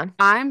 Yeah.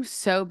 I'm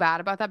so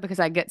bad about that because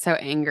I get so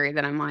angry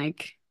that I'm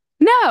like,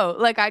 no,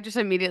 like I just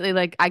immediately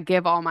like I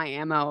give all my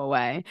ammo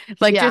away.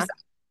 Like Yeah. just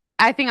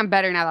I think I'm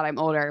better now that I'm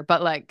older,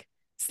 but like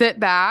sit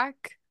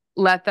back,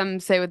 let them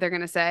say what they're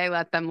gonna say,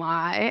 let them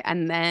lie,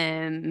 and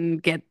then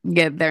get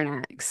their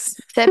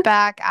next. Sit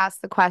back,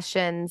 ask the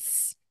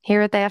questions,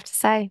 hear what they have to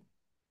say.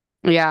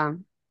 Yeah.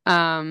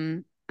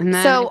 And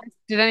then So,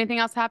 did anything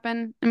else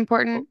happen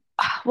important?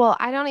 well,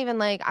 I don't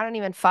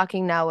even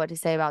fucking know what to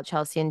say about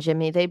Chelsea and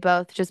Jimmy. They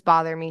both just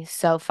bother me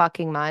so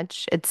fucking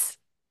much. It's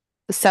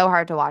so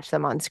hard to watch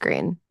them on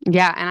screen.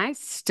 Yeah, and I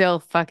still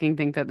fucking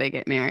think that they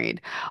get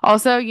married.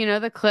 Also,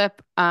 the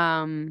clip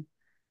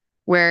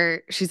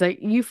where she's like,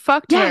 "You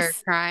fucked her,"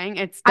 Yes, crying.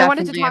 It's I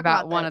wanted to definitely talk about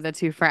about one this. of the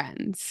two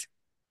friends.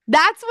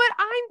 That's what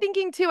I'm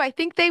thinking too. I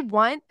think they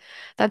want,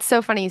 that's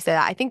so funny you say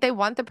that. I think they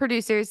want the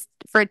producers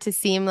for it to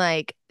seem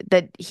like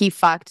that he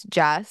fucked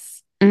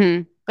Jess,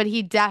 Hmm. but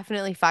he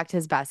definitely fucked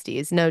his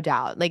besties, no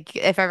doubt. Like,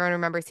 if everyone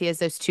remembers, he has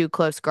those two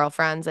close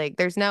girlfriends. Like,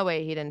 there's no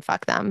way he didn't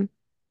fuck them,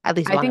 at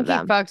least I one think of he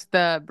them. fucked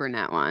the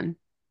brunette one.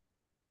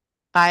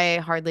 I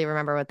hardly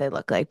remember what they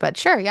look like, but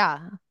sure,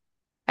 yeah,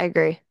 I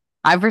agree.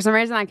 For some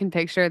reason I can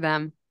picture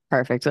them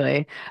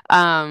perfectly.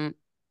 Um,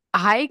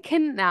 I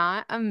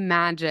cannot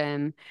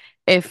imagine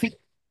if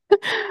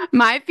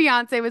my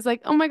fiance was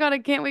like, "Oh my God, I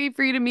can't wait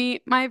for you to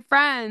meet my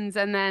friends."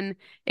 And then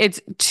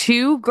it's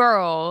two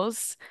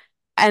girls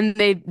and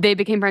they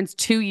became friends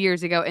 2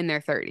 years ago in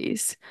their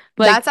 30s.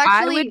 Like That's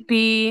I would actually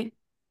be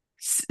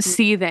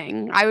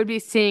seething. I would be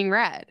seeing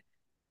red.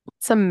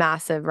 some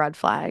massive red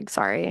flag.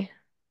 Sorry.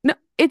 No,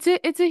 it's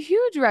a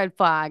huge red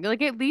flag.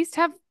 Like at least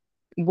have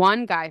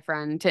one guy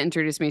friend to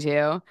introduce me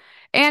to.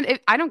 And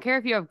I don't care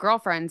if you have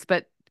girlfriends,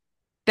 but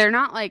they're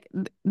not like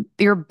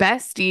your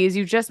besties.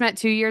 You just met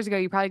 2 years ago.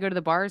 You probably go to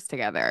the bars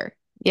together.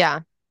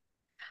 Yeah.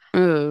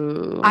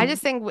 I Ooh.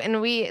 just think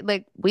when we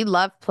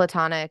love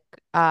platonic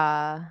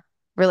uh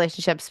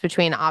relationships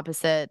between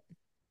opposite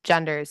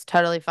genders,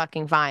 totally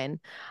fucking fine.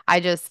 I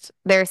just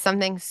there's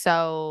something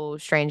so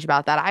strange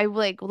about that. I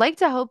like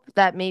to hope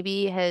that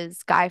maybe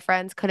his guy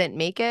friends couldn't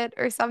make it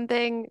or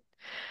something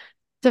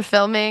to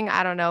filming.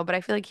 I don't know, but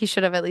I feel like he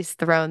should have at least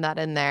thrown that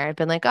in there.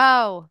 Been like,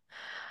 "Oh,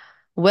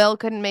 Will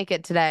couldn't make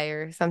it today,"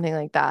 or something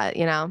like that,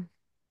 you know?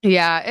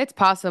 Yeah, it's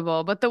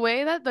possible. But the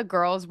way that the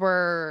girls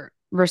were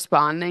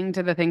responding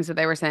to the things that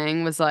they were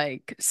saying was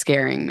like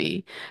scaring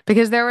me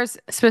because there was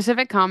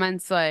specific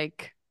comments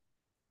like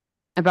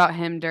about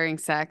him during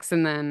sex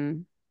and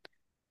then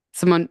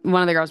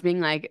one of the girls being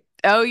like,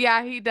 "Oh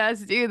yeah, he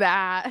does do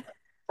that."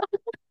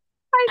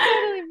 I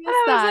totally And missed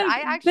I was that. like,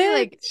 I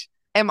actually "Bitch."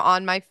 am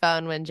on my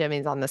phone when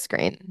Jimmy's on the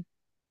screen.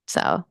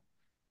 So,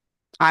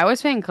 I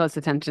was paying close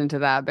attention to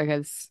that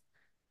because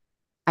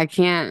I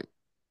can't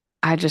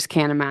I just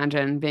can't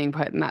imagine being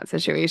put in that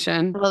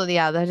situation. well,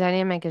 yeah, the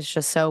dynamic is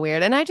just so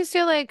weird. And I just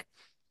feel like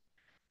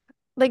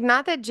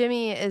not that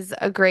Jimmy is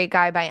a great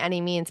guy by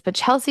any means, but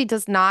Chelsea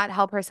does not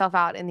help herself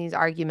out in these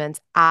arguments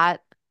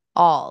at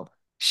all.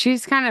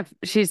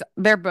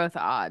 They're both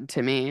odd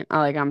to me.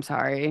 I'm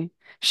sorry.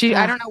 I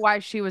Ugh, don't know why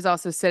she was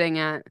also sitting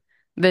at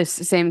this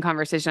same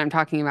conversation I'm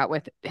talking about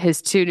with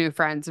his two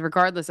friends,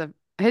 regardless of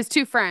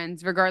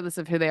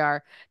who they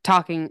are,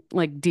 talking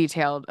like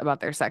detailed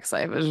about their sex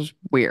life. It was just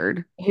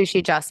weird. who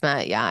she just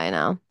met. Yeah, I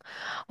know.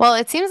 Well,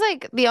 it seems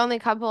like the only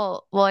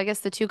couple, well, I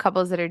guess the two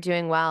couples that are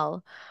doing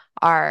well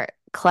are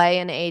Clay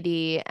and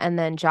AD and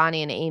then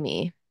Johnny and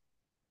Amy.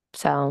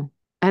 So,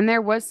 And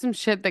there was some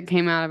shit that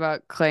came out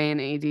about Clay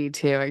and AD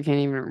too. I can't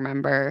even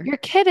remember. you're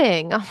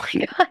kidding. Oh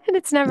my God,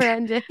 it's never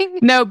ending.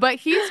 No, but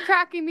he's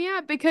cracking me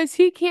up because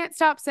he can't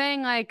stop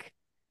saying like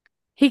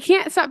he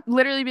can't stop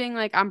literally being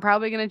like, I'm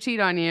probably gonna cheat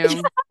on Yeah,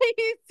 you.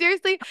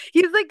 seriously,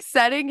 he's like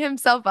setting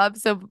himself up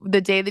so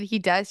the day that he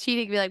does cheat,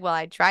 he can be like, "Well,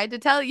 I tried to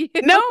tell you."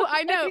 No,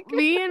 I know. Like,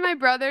 Me and my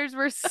brothers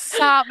were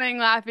sobbing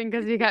laughing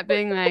because he kept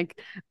being like,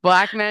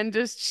 black men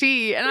just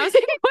cheat. And I was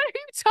like, what are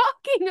you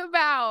talking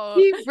about?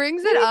 he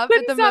brings And it he up at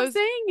couldn't the stop most.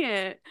 saying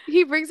it.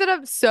 He brings it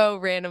up so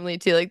randomly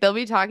too. Like they'll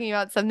be talking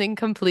about something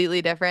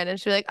completely different, and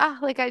she'll be like, "Oh,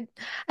 like I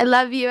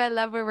love you. I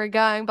love where we're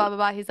going." Blah blah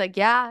blah. He's like,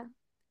 "Yeah."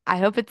 I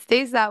hope it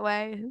stays that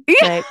way.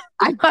 Yeah.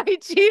 Like, I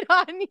might cheat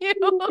on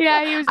you.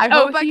 Yeah, he was, I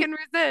oh, hope I he, can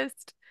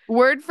resist.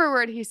 word for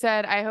word, he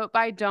said, I hope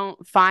I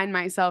don't find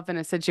myself in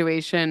a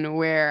situation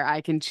where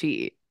I can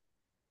cheat.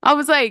 I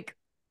was like,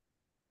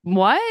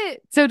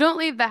 what? So don't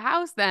leave the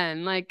house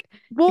then. Like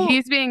Well,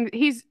 he's doing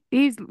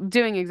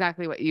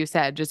exactly what you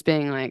said, just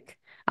being like,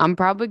 I'm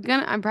probably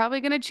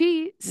gonna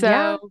cheat. yeah.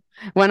 So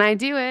when I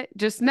do it,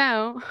 just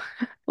know.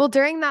 Well,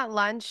 during that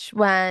lunch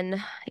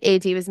when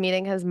AD was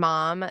meeting his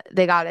mom,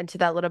 they got into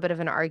that little bit of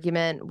an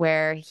argument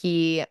where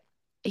he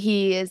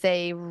is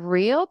a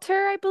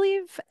realtor, I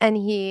believe, and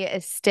he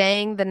is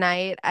staying the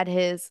night at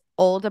his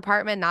old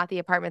apartment, not the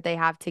apartment they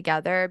have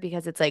together,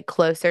 because it's like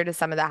closer to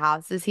some of the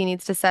houses he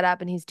needs to set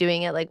up, and he's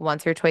doing it like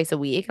once or twice a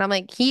week. And I'm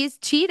like, he's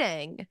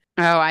cheating.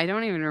 Oh, I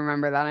don't even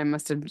remember that. I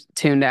must have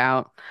tuned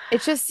out.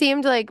 It just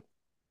seemed like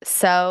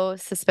so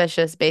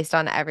suspicious based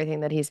on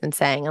everything that he's been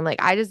saying. I'm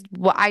like,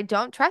 I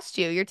don't trust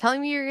you. You're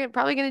telling me you're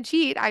probably going to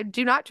cheat. I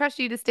do not trust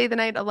you to stay the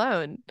night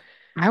alone.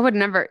 I would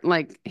never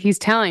like he's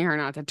telling her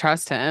not to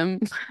trust him.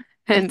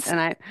 And It's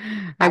I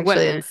actually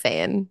wouldn't.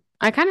 insane.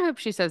 I kind of hope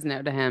she says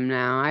no to him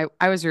now.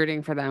 I was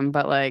rooting for them,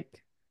 but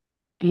like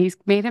he's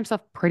made himself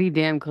pretty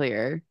damn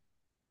clear.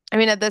 I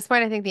mean, at this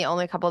point, I think the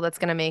only couple that's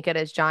going to make it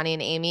is Johnny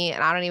and Amy.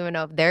 And I don't even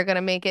know if they're going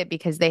to make it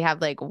because they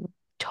have like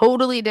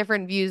totally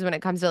different views when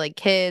it comes to like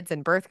kids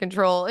and birth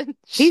control and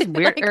He's shit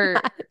weird like or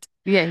that.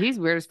 yeah, he's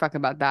weird as fuck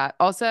about that.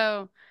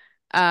 Also,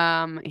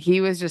 he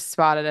was just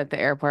spotted at the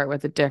airport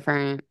with a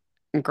different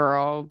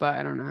girl, but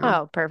I don't know.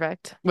 Oh,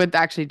 perfect. With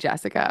actually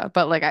Jessica,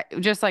 but like I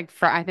just like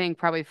for I think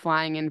probably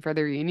flying in for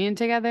the reunion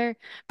together,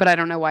 but I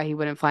don't know why he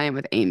wouldn't fly in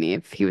with Amy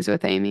if he was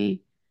with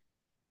Amy.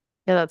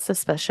 Yeah, that's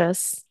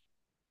suspicious.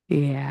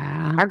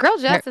 Yeah. Our girl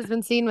Her- Jess has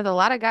been seen with a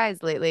lot of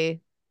guys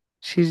lately.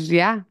 She's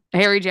yeah,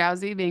 Harry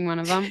Jowsey being one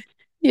of them.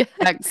 Yeah.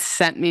 That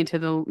sent me to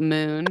the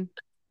moon.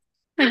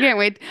 I can't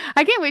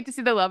wait to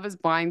see the Love is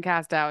Blind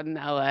cast out in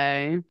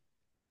LA.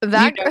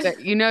 That,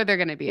 You know they're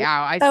gonna be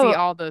out. I see oh,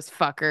 all those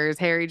fuckers,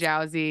 Harry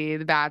Jowsey,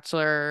 The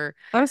Bachelor.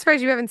 I'm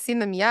surprised you haven't seen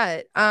them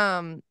yet.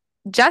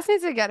 Jess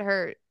needs to get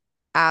her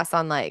ass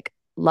on like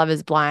Love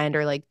is Blind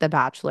or like The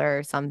Bachelor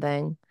or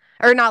something.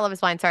 Or not Love is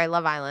Blind, sorry,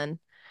 Love Island.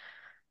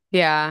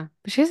 Yeah,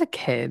 but she's a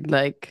kid.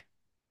 Like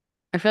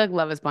I feel like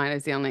Love is Blind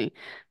is the only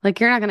like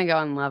you're not gonna go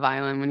on Love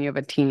Island when you have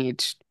a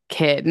teenage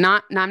kid.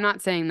 Not no, I'm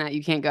not saying that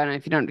you can't go on it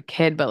if you don't have a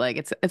kid, but like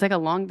it's like a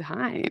long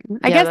time.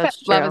 I Yeah, guess that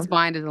that's Love is true.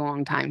 Blind is a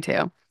long time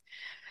too.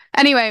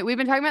 Anyway, we've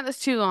been talking about this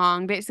too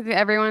long. Basically,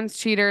 everyone's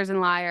cheaters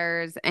and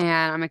liars,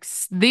 and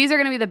these are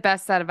going to be the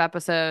best set of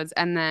episodes.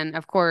 And then,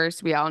 of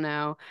course, we all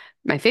know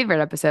my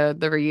favorite episode,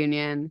 the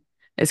reunion,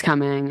 is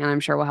coming, and I'm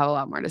sure we'll have a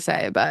lot more to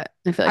say. But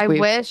I feel like I we've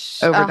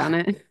wish, overdone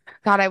it.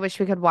 God, I wish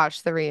we could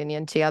watch the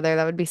reunion together.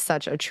 That would be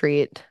such a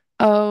treat.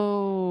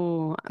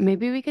 Oh,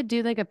 maybe we could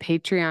do like a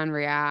Patreon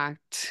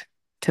react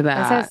to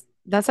that.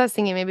 That's what I was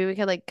thinking. Maybe we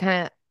could like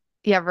kind of,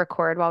 yeah,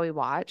 record while we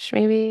watch.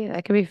 Maybe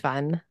that could be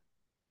fun.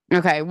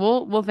 Okay,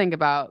 we'll think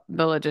about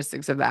the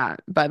logistics of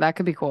that, but that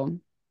could be cool.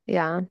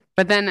 Yeah.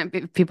 But then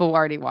if people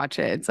already watch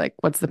it, it's like,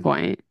 what's the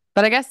point?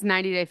 But I guess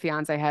 90 Day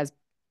Fiance has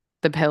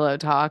the pillow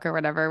talk or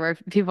whatever where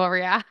people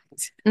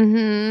react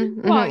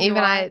while you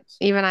watch.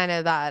 Even I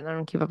know that. I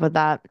don't keep up with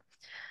that.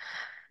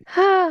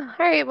 All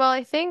right. Well,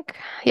 I think,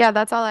 yeah,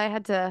 that's all I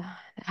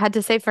had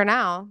to say for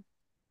now.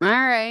 All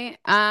right.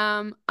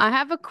 I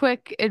have a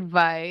quick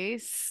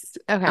advice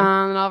Okay. that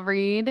I'll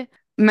read.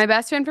 My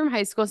best friend from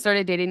high school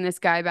started dating this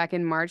guy back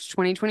in March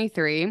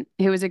 2023,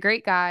 who was a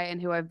great guy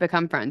and who I've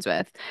become friends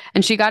with.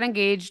 And she got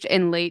engaged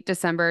in late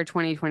December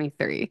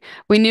 2023.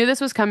 We knew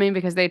this was coming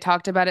because they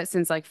talked about it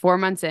since like 4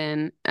 months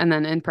in, and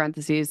then in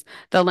parentheses,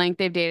 the length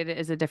they've dated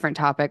is a different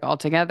topic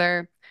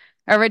altogether.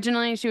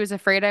 Originally, she was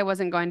afraid I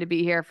wasn't going to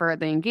be here for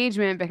the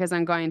engagement because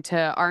I'm going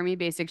to Army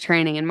basic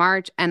training in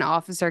March and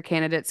officer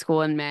candidate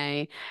school in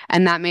May,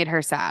 and that made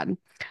her sad.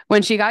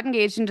 When she got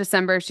engaged in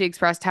December, she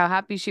expressed how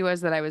happy she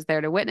was that I was there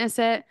to witness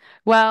it.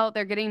 Well,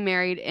 they're getting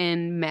married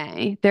in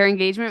May. Their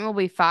engagement will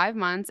be 5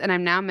 months, and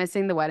I'm now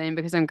missing the wedding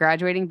because I'm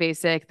graduating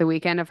basic the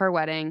weekend of her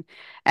wedding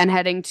and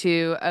heading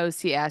to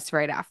OCS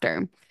right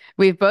after.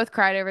 We've both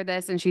cried over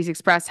this, and she's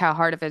expressed how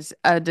hard of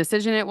a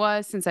decision it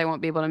was since I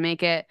won't be able to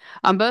make it.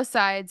 On both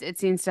sides, it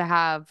seems to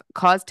have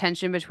caused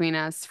tension between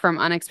us from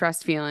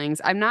unexpressed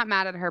feelings. I'm not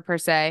mad at her per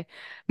se,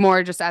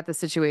 more just at the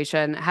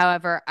situation.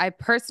 However, I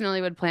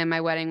personally would plan my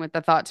wedding with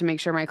the thought to make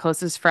sure my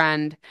closest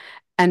friend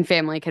and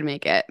family could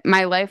make it.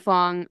 My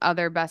lifelong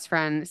other best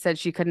friend said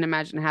she couldn't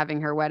imagine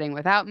having her wedding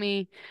without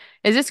me.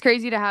 Is this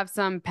crazy to have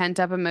some pent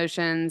up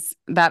emotions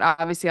that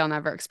obviously I'll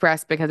never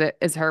express because it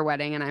is her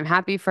wedding and I'm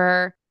happy for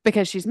her?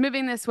 Because she's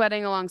moving this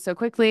wedding along so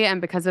quickly,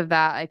 and because of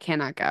that, I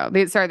cannot go.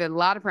 Sorry, there's a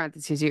lot of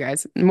parentheses, you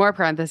guys. More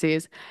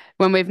parentheses.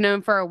 When we've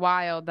known for a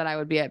while that I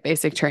would be at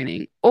basic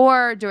training.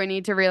 Or do I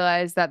need to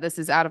realize that this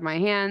is out of my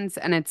hands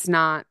and it's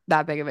not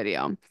that big of a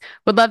deal?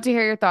 Would love to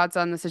hear your thoughts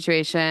on the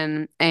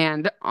situation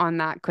and on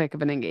that quick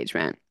of an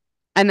engagement.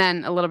 And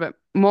then a little bit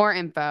more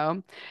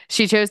info.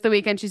 She chose the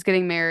weekend she's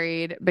getting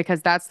married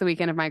because that's the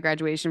weekend of my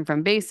graduation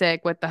from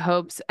basic, with the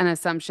hopes and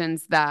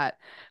assumptions that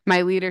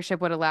my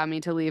leadership would allow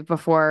me to leave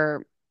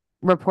before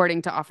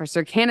reporting to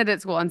officer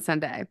candidate school on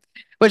Sunday,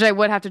 which I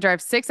would have to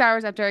drive 6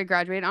 hours after I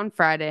graduate on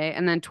Friday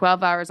and then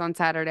 12 hours on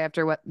Saturday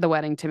after the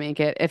wedding to make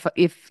it,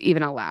 if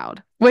even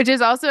allowed, which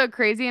is also a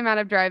crazy amount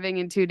of driving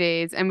in 2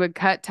 days and would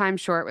cut time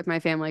short with my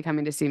family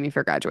coming to see me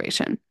for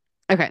graduation.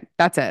 Okay,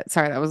 that's it.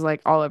 Sorry, that was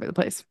like all over the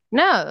place.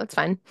 No, that's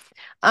fine.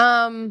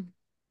 Um,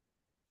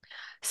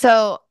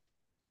 so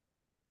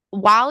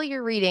while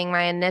you're reading,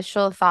 my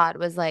initial thought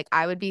was like,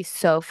 I would be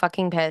so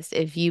fucking pissed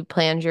if you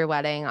planned your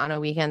wedding on a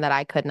weekend that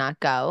I could not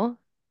go.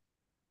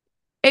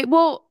 It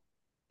will,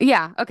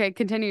 yeah. Okay,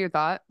 continue your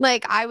thought.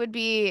 Like, I would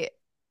be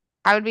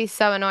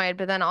so annoyed,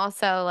 but then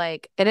also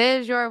like it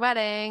is your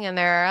wedding and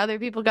there are other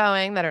people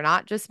going that are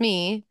not just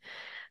me.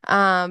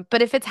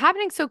 But if it's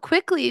happening so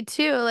quickly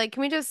too, like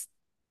can we just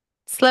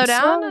slow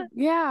down? So,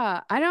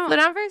 yeah, I Slow don't,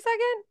 down for a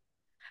second?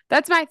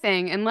 that's my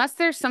thing. Unless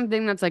there's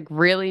something that's like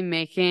really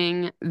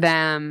making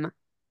them,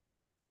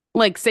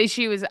 like, say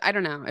she was, I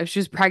don't know, if she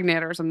was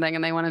pregnant or something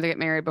and they wanted to get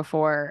married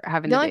before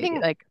having The the only baby.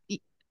 thing Like,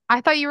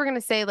 I thought you were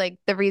gonna say like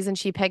the reason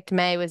she picked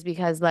May was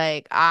because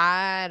like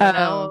I don't oh,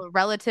 know,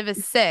 relative is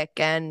sick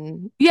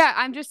and yeah,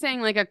 I'm just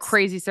saying like a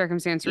crazy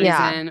circumstance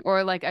yeah. reason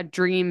or like a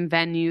dream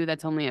venue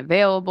that's only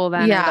available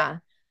then, or like Yeah.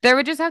 there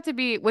would just have to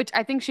be, which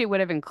I think she would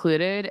have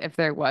included if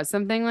there was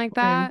something like Mm.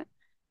 that.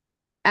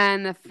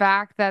 And the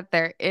fact that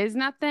there is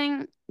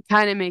nothing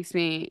kind of makes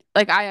me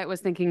like, I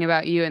was thinking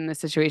about you in this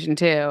situation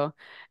too.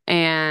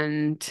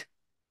 And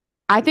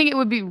I think it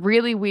would be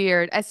really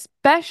weird,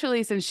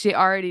 especially since she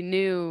already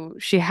knew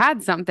she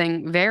had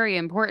something very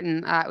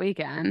important that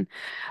weekend.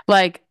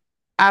 Like,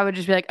 I would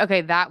just be like,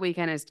 okay, that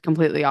weekend is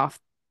completely off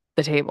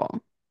the table,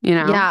 you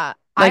know? Yeah.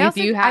 Like, if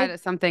you had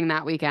something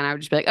that weekend, I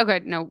would just be like,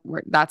 okay, no,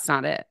 that's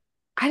not it.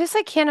 I just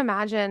like can't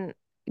imagine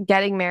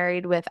getting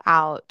married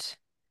without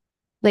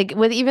like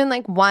with even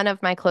like one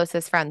of my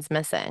closest friends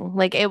missing.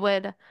 Like it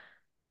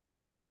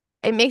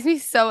makes me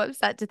so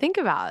upset to think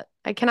about.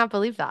 I cannot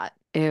believe that.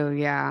 Ew,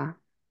 yeah.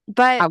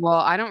 But Well,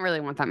 I don't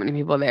really want that many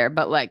people there,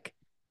 but like,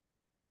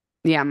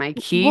 yeah, my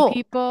key well,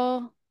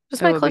 people,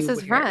 just it my would be closest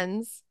weird.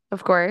 friends,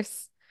 of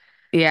course.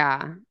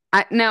 Yeah.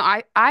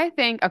 I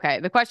think okay,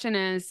 the question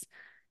is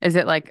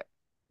it like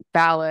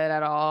valid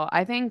at all?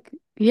 I think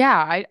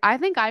yeah, I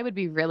think I would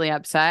be really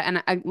upset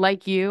and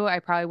like you, I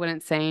probably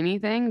wouldn't say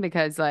anything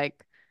because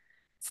like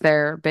it's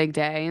their big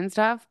day and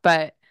stuff,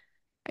 but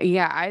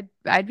yeah,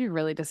 I'd be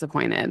really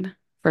disappointed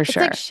for It's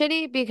like sure.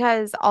 shitty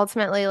because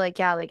ultimately, like,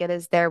 yeah, like it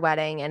is their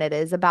wedding and it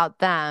is about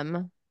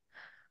them,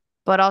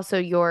 but also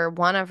you're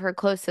one of her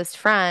closest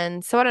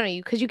friends. So I don't know,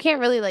 you because you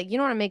can't really like you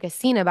don't want to make a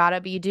scene about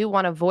it, but you do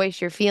want to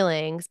voice your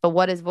feelings. But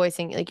what is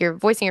voicing like you're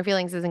voicing your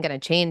feelings isn't going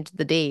to change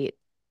the date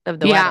of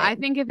the Yeah, I wedding.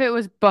 think if it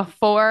was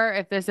before,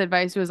 if this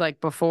advice was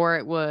like before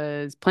it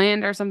was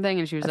planned or something,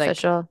 and she was like,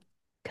 Official,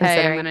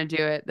 hey, I'm considering. gonna do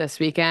it this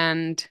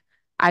weekend.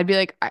 I'd be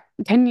like,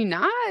 can you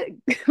not?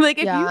 Like,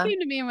 if you Yeah. came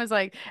to me and was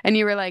like, and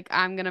you were like,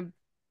 I'm gonna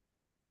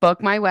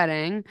book my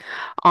wedding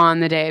on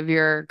the day of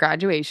your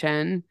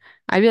graduation,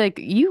 I'd be like,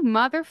 you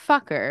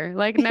motherfucker.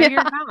 Like, no,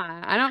 you're Yeah.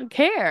 not. I don't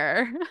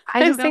care.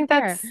 I I just don't think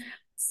care. that's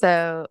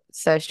so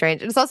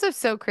strange. It's also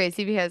so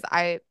crazy because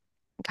I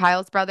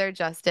Kyle's brother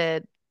just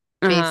did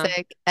Uh-huh.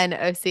 basic and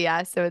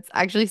OCS, so it's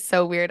actually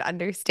so weird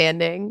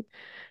understanding.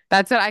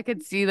 That's what I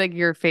could see, like,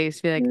 your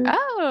face be like, Mm.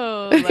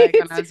 oh, like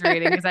when I was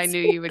reading, because I It's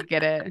knew you would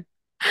get it.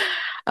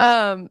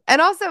 and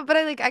also, but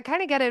I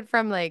kind of get it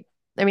from like,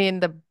 I mean,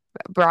 the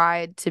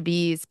bride to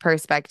be's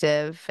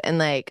perspective, and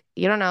like,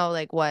 you don't know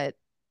like what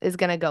is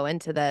gonna go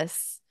into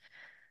this,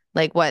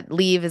 like what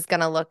leave is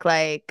gonna look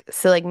like.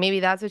 So like maybe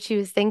that's what she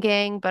was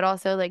thinking, but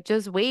also like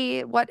just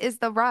wait, what is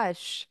the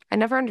rush? I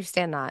never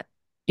understand that.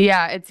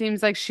 Yeah, it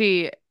seems like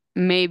she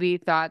maybe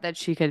thought that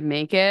she could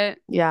make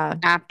it Yeah.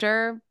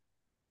 after,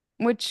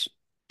 which,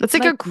 It's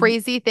like like, a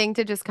crazy thing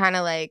to just kind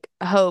of like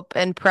hope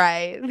and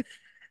pray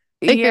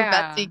that your yeah.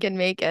 bestie can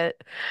make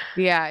it.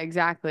 Yeah,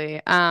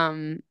 exactly.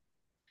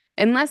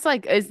 Unless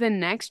like is the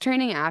next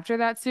training after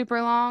that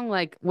super long?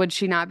 Like would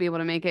she not be able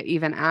to make it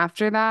even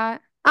after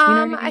that? You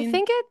know what I I mean?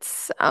 think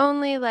it's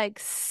only like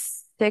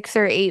 6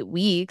 or 8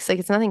 weeks. Like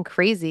it's nothing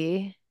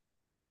crazy.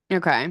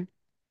 Okay.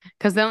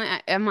 Because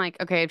then I'm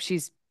like, okay, if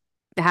she's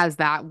has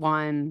that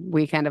one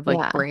weekend of like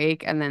Yeah.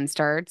 break and then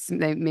starts,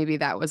 maybe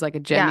that was like a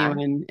Yeah.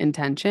 genuine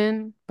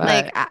intention.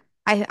 Like But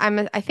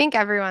I think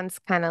everyone's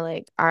kind of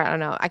like I don't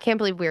know. I can't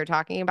believe we were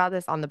talking about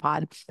this on the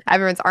pod.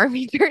 Everyone's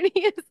army journey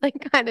is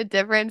like kind of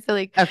different. So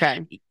like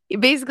okay.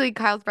 basically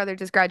Kyle's brother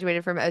just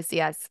graduated from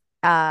OCS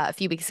a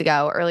few weeks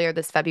ago, earlier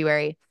this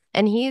February,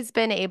 and he's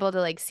been able to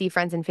like see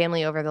friends and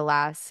family over the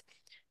last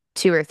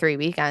 2 or 3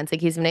 weekends.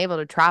 Like he's been able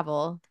to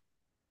travel.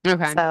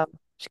 Okay. So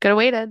she could have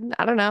waited.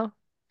 I don't know.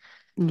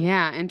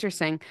 Yeah,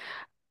 interesting.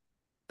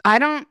 I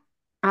don't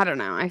I don't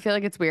know. I feel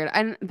like it's weird.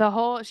 And the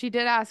whole she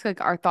did ask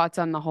like our thoughts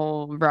on the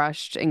whole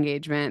rushed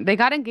engagement. They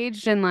got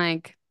engaged in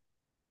like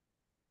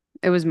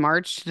it was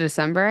March to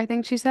December, I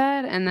think she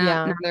said, and now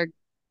Yeah. they're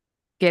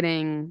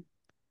getting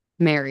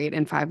married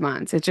in 5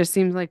 months. It just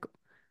seems like,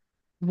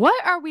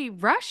 what are we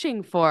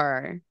rushing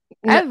for?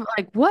 No,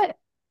 Like, what?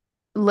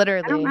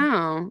 I don't literally.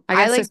 know. I I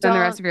guess to like spend the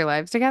rest don't of your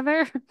lives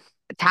together?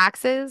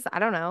 taxes, I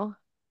don't know.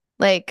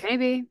 Like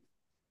Maybe.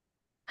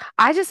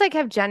 I just like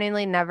have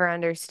genuinely never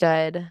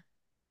understood.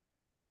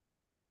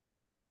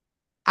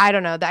 I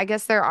don't know. I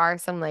guess there are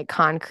some like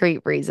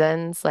concrete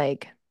reasons,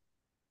 like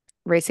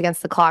race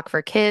against the clock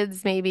for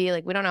kids, maybe.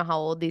 Like we don't know how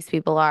old these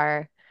people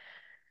are.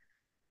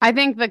 I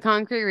think the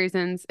concrete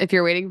reasons, if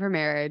you're waiting for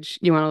marriage,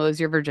 you want to lose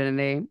your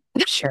virginity,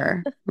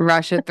 sure.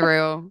 Rush it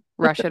through,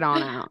 rush it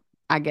on out.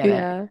 I get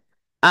it.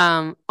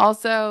 Yeah.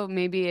 Also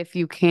maybe if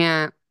you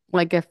can't,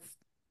 like if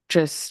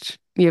just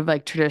you have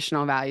like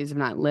traditional values of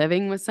not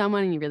living with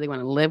someone and you really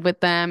want to live with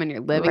them and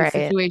your living Right.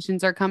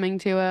 situations are coming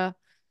to a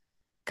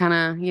kind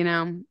of,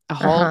 a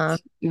halt, Uh-huh.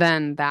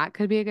 then that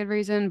could be a good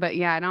reason. But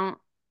yeah,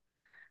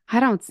 I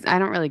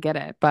don't really get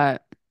it,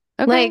 but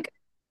okay. Like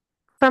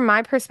from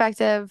my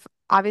perspective,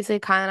 obviously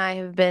Kyle and I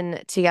have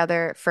been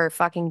together for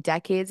fucking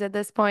decades at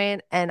this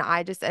point, and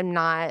I just am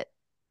not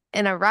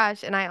in a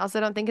rush, and I also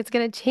don't think it's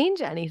gonna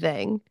change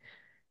anything.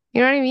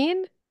 You know what I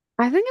mean?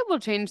 I think it will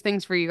change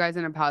things for you guys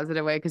in a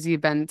positive way because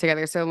you've been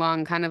together so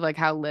long, kind of like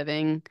how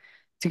living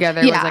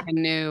together was like Yeah, a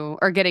new,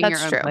 or getting your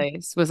that's own true.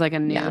 place was like a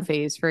new Yeah.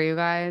 phase for you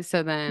guys.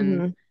 So then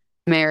hmm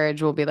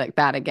marriage will be like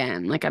that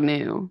again, like a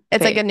new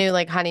It's like phase. a new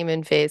like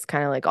honeymoon phase,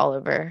 kind of like all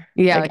over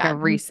Yeah, like a again.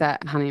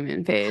 reset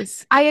honeymoon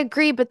phase. I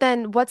agree, but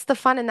then what's the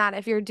fun in that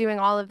if you're doing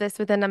all of this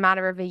within a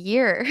matter of a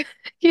year?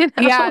 You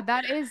Yeah, know?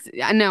 that is,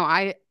 no,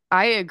 I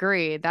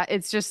agree that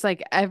it's just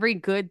like every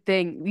good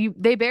thing.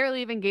 They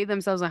barely even gave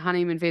themselves a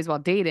honeymoon phase while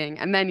dating,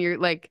 and then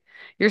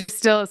you're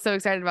still so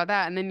excited about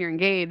that, and then you're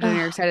engaged and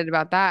you're Ugh. excited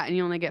about that, and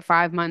you only get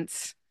 5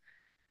 months.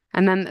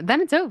 And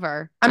then it's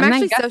over. I'm And then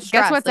actually guess so guess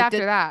stressed. what's Like, after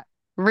did that?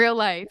 Real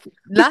life.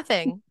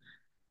 nothing.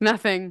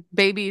 Nothing.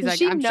 Babies, Does like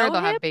she I'm sure know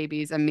they'll him? have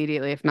babies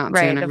immediately, if not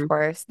Right, of sooner.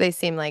 course. They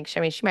seem like, I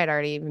mean, she might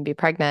already even be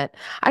pregnant.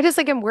 I just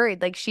like am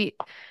worried. Like,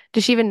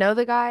 does she even know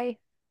the guy?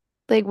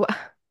 Like, what?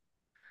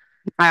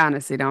 I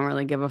honestly don't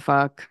really give a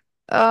fuck.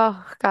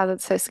 Oh, God,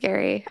 that's so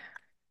scary.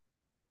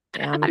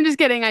 Damn. I'm just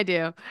kidding. I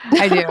do.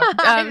 I do.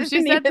 I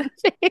She didn't said even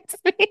chase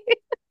me.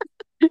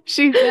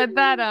 she said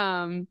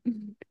that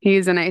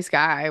he's a nice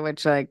guy,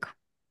 which like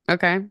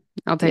okay,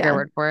 I'll take her Yeah.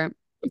 word for it.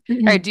 All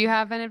right, do you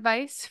have an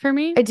advice for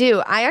me? I do.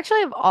 I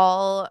actually have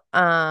all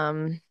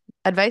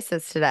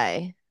advices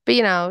today. But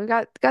we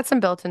got some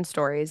built-in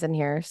stories in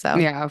here, so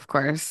Yeah, of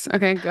course.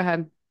 Okay, go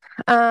ahead.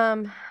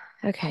 um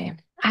okay.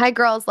 Hi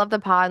girls, love the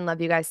pod and love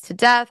you guys to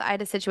death. I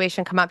had a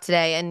situation come up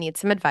today and need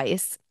some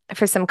advice.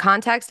 For some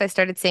context, I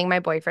started seeing my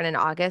boyfriend in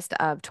August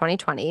of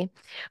 2020.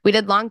 We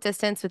did long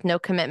distance with no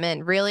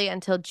commitment really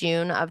until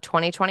June of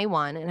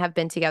 2021 and have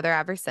been together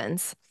ever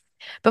since.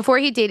 Before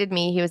he dated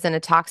me, he was in a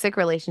toxic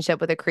relationship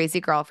with a crazy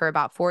girl for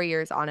about 4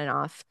 years on and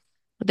off.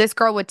 This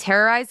girl would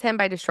terrorize him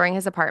by destroying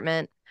his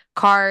apartment,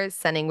 cars,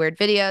 sending weird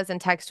videos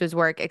and texts to his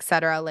work,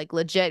 etc., like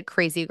legit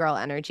crazy girl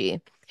energy.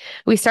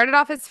 We started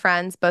off as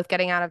friends, both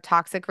getting out of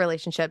toxic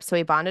relationships, so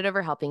we bonded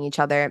over helping each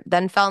other,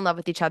 then fell in love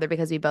with each other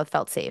because we both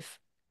felt safe.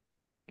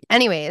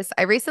 Anyways,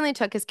 I recently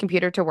took his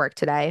computer to work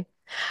today.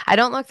 I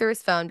don't look through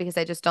his phone because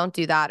I just don't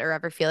do that or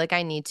ever feel like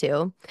I need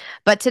to.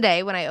 But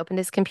today, when I opened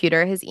his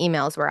computer, his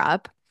emails were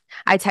up.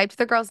 I typed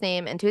the girl's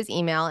name into his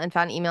email and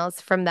found emails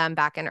from them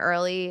back in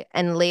early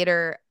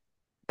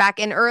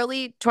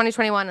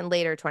 2021 and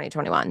later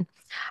 2021.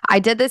 I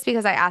did this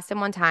because I asked him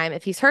one time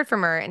if he's heard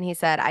from her, and he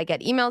said, I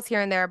get emails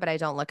here and there, but I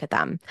don't look at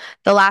them.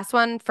 The last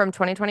one from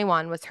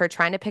 2021 was her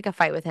trying to pick a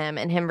fight with him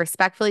and him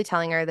respectfully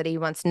telling her that he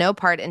wants no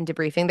part in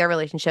debriefing their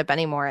relationship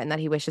anymore and that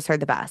he wishes her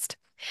the best.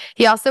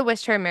 He also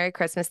wished her a Merry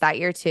Christmas that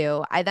year,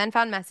 too. I then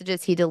found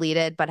messages he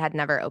deleted but had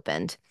never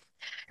opened.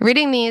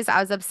 Reading these,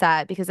 I was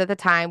upset because at the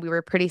time we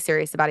were pretty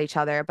serious about each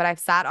other, but I've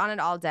sat on it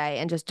all day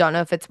and just don't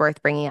know if it's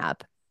worth bringing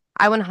up.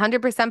 I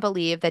 100%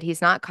 believe that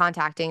he's not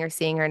contacting or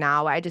seeing her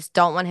now. I just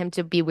don't want him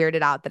to be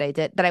weirded out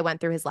that I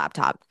went through his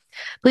laptop.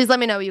 Please let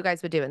me know what you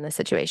guys would do in this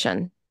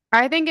situation.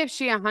 I think if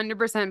she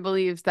 100%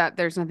 believes that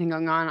there's nothing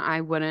going on,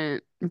 I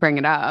wouldn't bring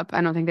it up.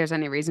 I don't think there's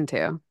any reason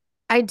to.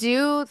 I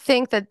do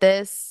think that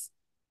this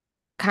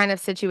kind of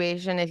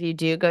situation, if you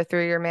do go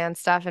through your man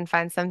stuff and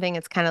find something,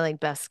 it's kind of like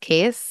best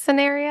case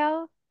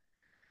scenario.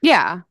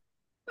 Yeah.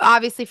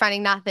 Obviously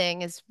finding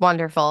nothing is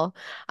wonderful.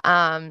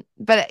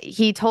 But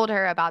he told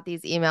her about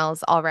these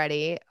emails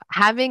already.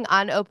 Having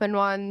unopened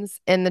ones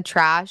in the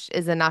trash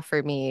is enough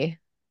for me.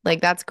 Like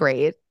that's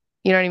great.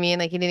 You know what I mean?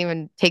 Like he didn't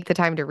even take the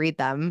time to read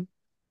them.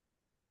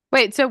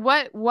 Wait, so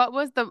what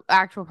was the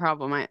actual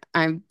problem?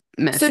 I So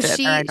missed it or I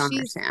she don't she's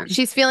understand.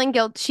 she's feeling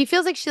guilt. She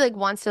feels like she like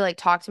wants to like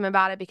talk to him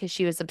about it because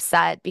she was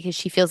upset because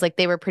she feels like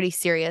they were pretty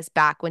serious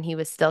back when he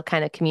was still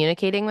kind of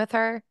communicating with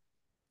her.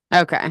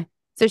 Okay.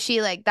 So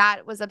she like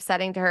that was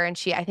upsetting to her, and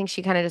I think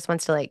she kind of just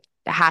wants to like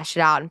hash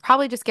it out and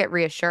probably just get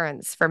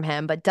reassurance from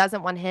him, but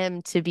doesn't want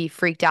him to be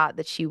freaked out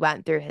that she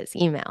went through his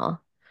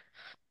email.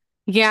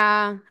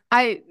 Yeah.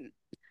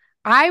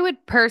 I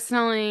would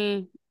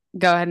personally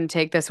go ahead and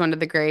take this one to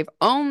the grave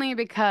only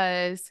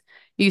because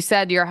you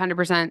said you're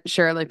 100%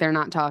 sure like they're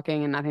not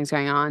talking and nothing's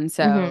going on.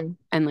 So, Hmm.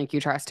 and like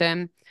you trust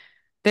him.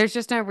 There's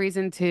just no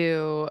reason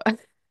to,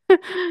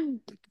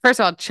 first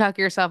of all, chuck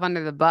yourself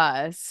under the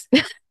bus.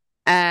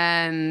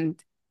 And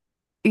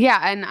yeah,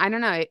 and I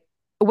don't know.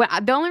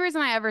 The only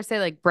reason I ever say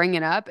like bring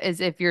it up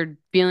is if you're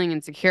feeling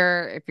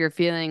insecure, if you're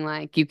feeling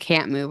like you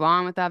can't move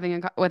on without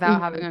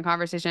without having Hmm. a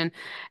conversation.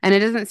 And it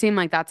doesn't seem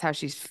like that's how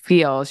she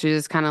feels. She's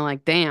just kind of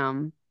like,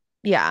 damn.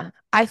 Yeah.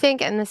 I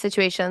think in this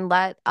situation,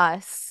 let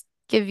us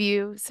give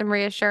you some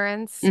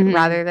reassurance Hmm.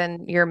 rather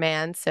than your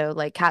man. So,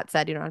 like Kat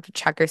said, you don't have to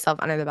chuck yourself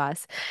under the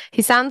bus.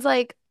 He sounds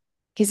like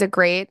he's a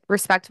great,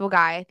 respectable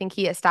guy. I think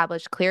he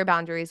established clear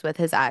boundaries with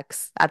his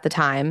ex at the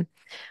time,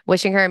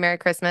 wishing her a Merry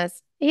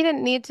Christmas. He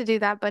didn't need to do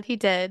that, but he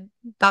did.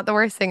 Not the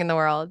worst thing in the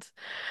world,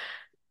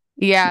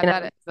 Yeah, you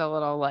that know? is a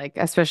little like,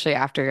 especially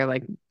after you're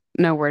like,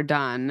 no, we're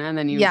done. And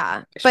then you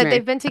Yeah. wish But Mary.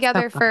 they've been That's so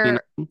together fucking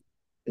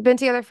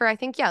for I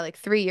think yeah, like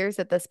 3 years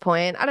at this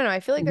point. I don't know. I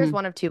feel like there's annoying.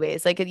 one of two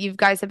ways. Like you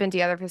guys have been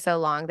together for so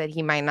long that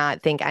he might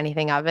not think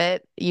anything of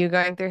it, you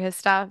going through his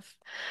stuff.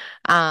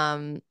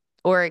 Um,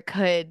 or it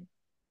could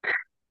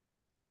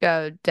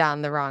go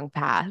down the wrong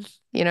path.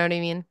 You know what I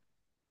mean?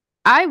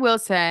 I will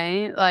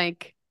say,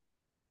 like,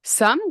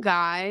 some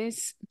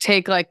guys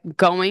take like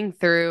going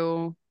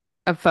through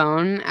a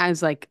phone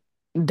as like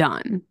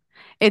done.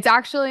 It's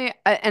actually,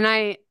 and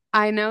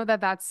I know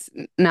that that's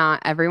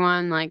not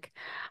everyone. Like,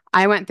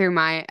 I went through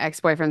my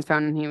ex-boyfriend's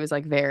phone and he was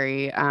like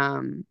very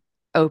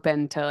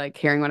open to like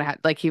hearing what I had.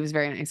 Like, he was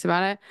very nice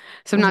about it.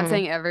 So I'm not Hmm.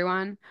 saying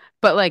everyone,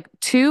 but like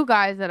two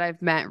guys that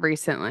I've met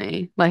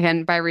recently, like,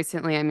 and by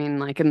recently I mean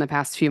like in the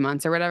past few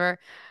months or whatever,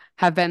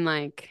 have been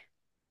like.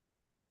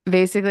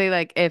 Basically,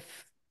 like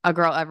if a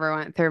girl ever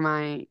went through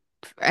my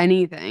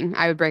anything,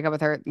 I would break up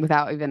with her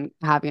without even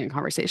having a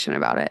conversation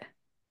about it.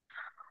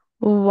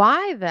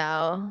 Why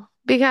though?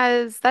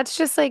 Because that's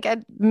just like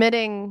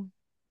admitting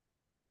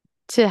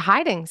to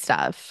hiding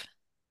stuff.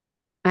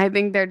 I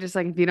think they're just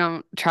like, if you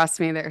don't trust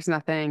me, there's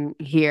nothing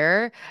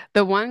here.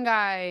 The one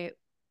guy,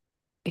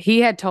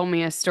 he had told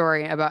me a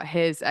story about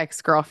his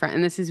ex-girlfriend,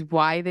 and this is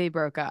why they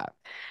broke up.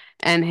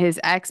 And his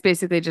ex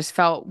basically just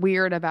felt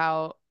weird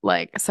about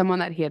like someone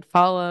that he had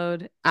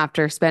followed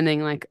after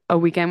spending like a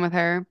weekend with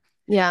her,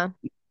 Yeah.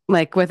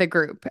 like with a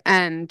group.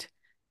 And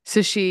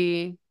so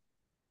she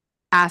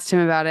asked him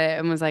about it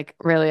and was like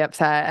really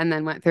upset and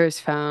then went through his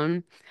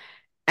phone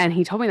and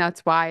he told me that's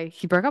why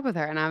he broke up with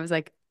her and I was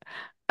like,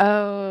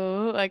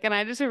 "Oh," like and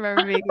I just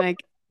remember being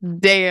like,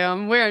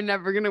 "Damn, we're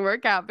never gonna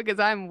work out because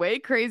I'm way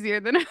crazier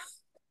than."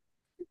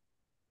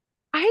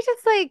 I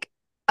just like,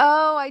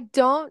 oh, I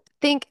don't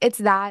think it's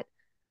that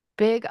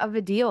big of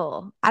a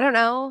deal. I don't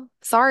know.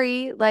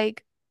 Sorry.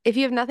 Like, if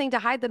you have nothing to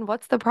hide, then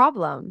what's the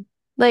problem?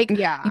 Like,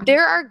 Yeah.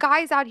 there are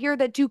guys out here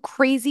that do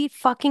crazy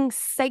fucking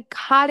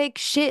psychotic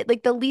shit.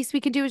 Like, the least we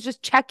could do is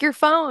just check your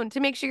phone to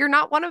make sure you're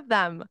not one of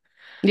them.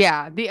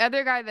 Yeah, the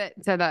other guy that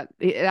said that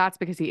that's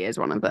because he is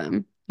one of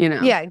them, you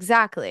know. Yeah,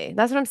 exactly.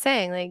 That's what I'm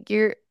saying. Like,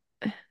 you're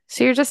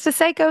just a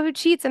psycho who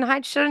cheats and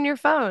hides shit on your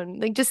phone.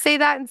 Like, just say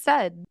that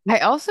instead. I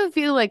also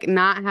feel like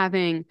not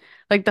having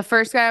like the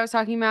first guy I was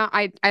talking about,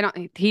 I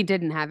don't he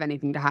didn't have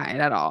anything to hide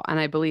at all, and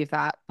I believe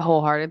that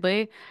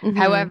wholeheartedly. Hmm.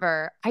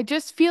 However, I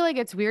just feel like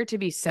it's weird to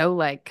be so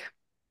like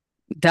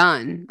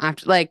done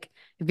after like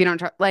if you don't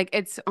try like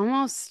it's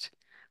almost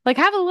like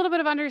have a little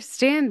bit of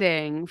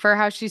understanding for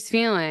how she's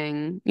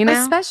feeling, you know?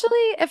 Especially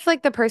if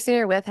like the person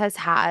you're with has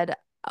had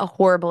a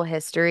horrible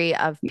history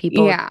of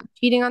people Yeah.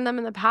 cheating on them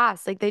in the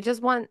past. Like they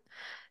just want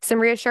some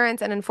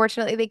reassurance. And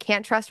unfortunately, they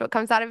can't trust what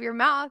comes out of your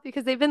mouth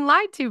because they've been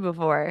lied to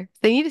before.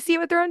 They need to see it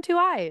with their own two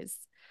eyes.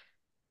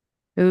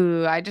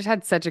 Ooh, I just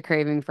had such a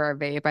craving for a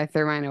vape. I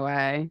threw mine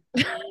away.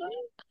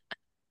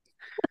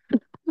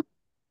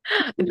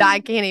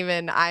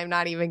 I'm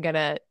not even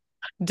gonna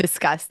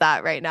discuss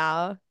that right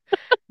now.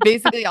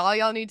 Basically, all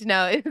y'all need to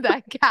know is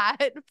that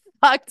cat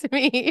fucked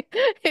me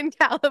in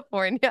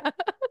California.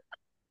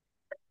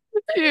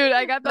 Dude,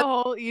 I got the But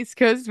whole East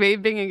Coast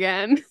vaping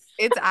again.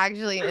 it's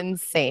actually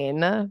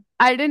insane.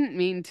 I didn't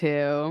mean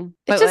to,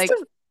 It's but just like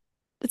a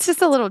it's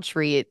just a little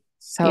treat, you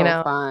so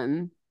know?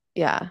 fun.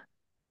 Yeah.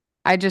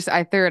 I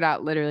threw it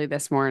out literally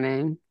this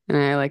morning and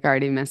I like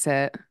already miss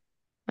it.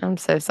 I'm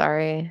so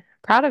sorry.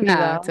 Proud of you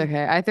No, it's though.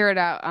 okay. I threw it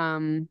out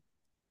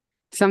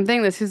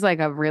something, this is like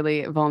a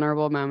really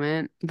vulnerable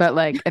moment, but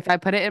like if I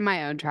put it in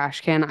my own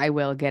trash can, I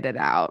will get it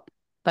out.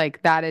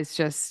 Like that is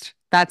just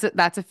that's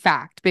a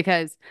fact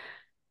because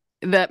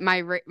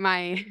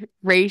my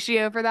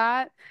ratio for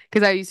that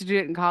because I used to do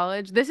it in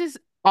college. This is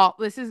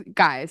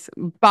guys,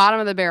 bottom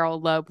of the barrel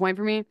low point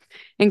for me.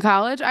 In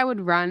college, I would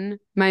run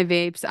my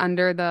vapes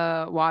under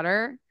the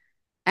water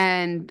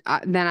and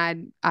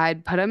then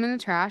I'd put them in the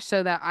trash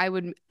so that I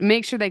would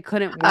make sure they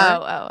couldn't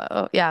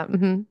work Yeah.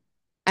 Hmm.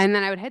 and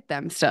then I would hit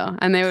them still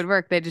and they would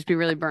work. They'd just be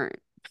really burnt.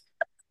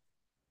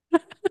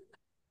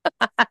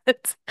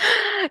 That's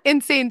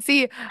insane.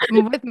 See,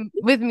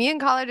 with me in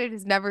college, I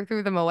just never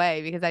threw them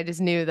away because I just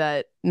knew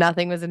that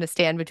nothing was going to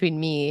stand between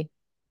me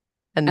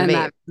and the And vape.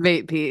 that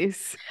vape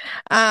piece.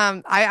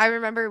 I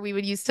remember we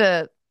would used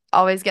to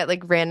always get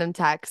like random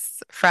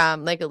texts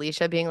from like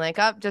Alicia being like,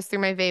 "Up, just threw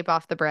my vape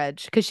off the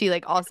bridge," because she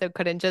like also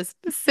couldn't just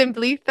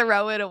simply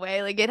throw it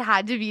away. Like it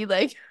had to be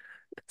like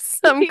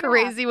some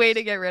Yeah. crazy way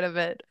to get rid of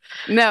it.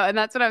 No, and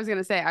that's what I was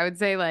gonna say. I would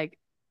say like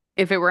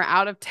if it were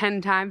out of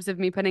 10 times of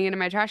me putting it in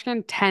my trash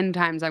can, 10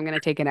 times I'm gonna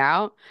take it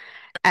out.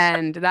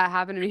 And that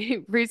happened to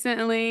me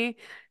recently.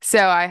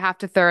 So I have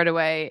to throw it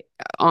away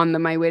on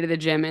my way to the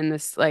gym in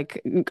this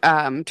like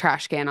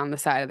trash can on the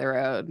side of the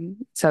road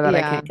so that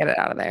I Yeah, can't get it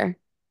out of there.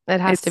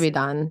 it has to It's be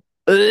done.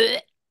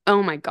 ugh.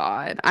 Oh my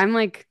God. I'm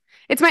like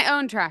it's my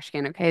own trash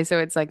can, okay? So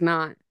it's like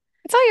not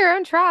It's all your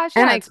own trash.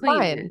 and Yeah, I it's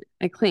clean fine. it.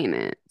 I clean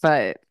it,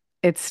 but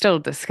it's still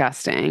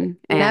disgusting.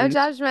 No And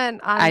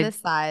judgment on I this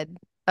side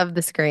of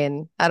the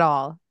screen at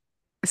all.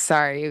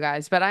 sorry you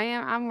guys, but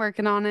I'm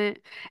working on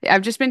it.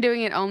 I've just been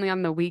doing it only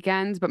on the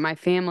weekends, but my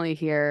family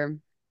here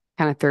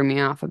kind of threw me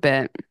off a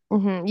bit.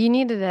 You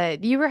needed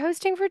it. You were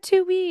hosting for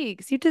 2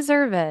 weeks. You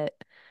deserve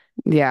it.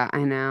 Yeah,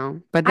 I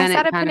know. But I then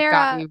sat it at kind of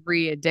got Panera. me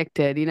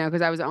re-addicted,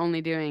 because I was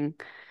only doing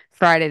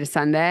Friday to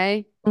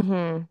Sunday.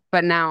 hmm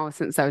But now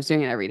since I was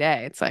doing it every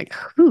day, it's like,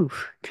 whew,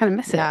 kind of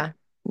miss it. Yeah.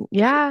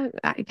 Yeah,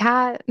 I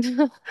got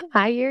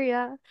I hear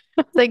ya.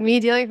 It's like me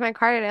dealing with my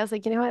car today. I was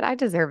like, you know what? I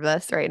deserve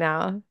this right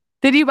now.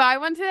 Did you buy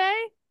one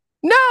today?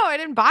 No, I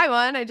didn't buy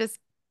one. I just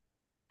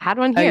had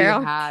one Oh, you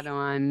here. had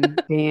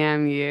one.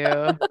 Damn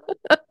you.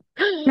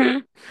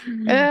 Acting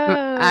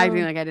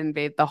Oh. like I didn't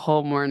bathe the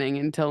whole morning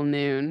until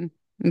noon,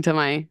 so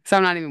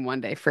I'm not even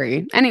one day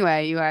free.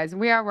 Anyway, you guys,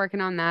 we are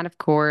working on that, of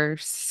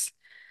course.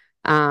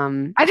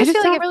 I I just just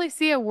feel like don't if really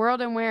see a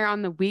world in where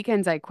on the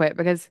weekends I quit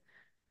because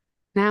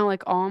now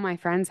like all my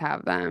friends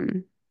have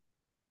them.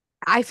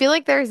 I feel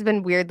like there's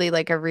been weirdly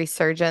like a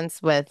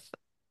resurgence with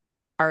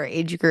our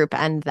age group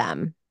and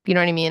them. You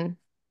know what I mean?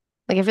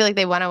 Like I feel like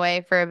they went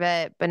away for a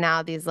bit, but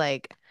now these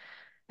like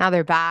now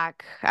they're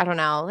back. I don't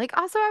know. Like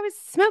also I was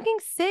smoking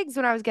cigs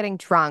when I was getting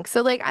drunk.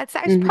 So like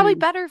it's probably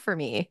Hmm. better for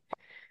me.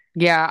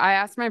 Yeah, I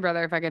asked my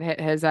brother if I could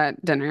hit his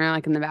at dinner,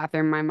 like in the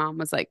bathroom. My mom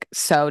was like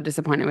so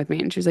disappointed with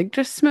me, and she was like,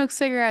 "Just smoke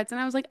cigarettes," and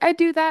I was like, "I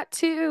do that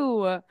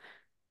too."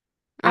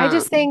 I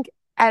just Um, think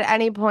at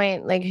any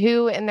point, like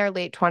who in their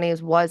late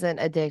 20s wasn't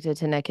addicted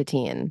to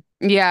nicotine?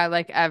 yeah,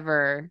 like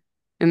ever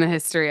in the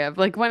history of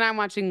like when I'm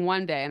watching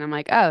One Day, and I'm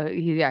like, "Oh,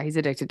 he's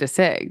addicted to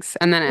cigs,"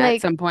 and then at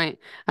Like, some point,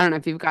 I don't know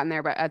if you've gotten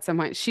there, but at some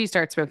point, she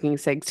starts smoking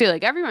cigs too.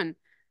 Like everyone,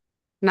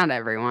 not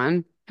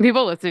everyone.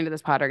 People listening to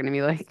this pod are gonna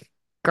be like,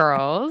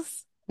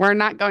 "Girls, we're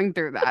not going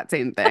through that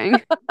same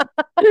thing."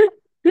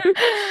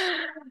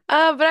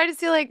 but I just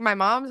feel like my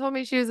mom told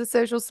me she was a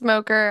social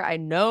smoker. I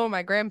know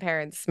my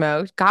grandparents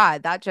smoked.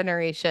 God, that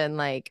generation,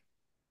 like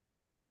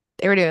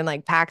they were doing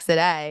like packs a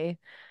day.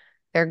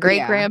 Their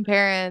great Yeah.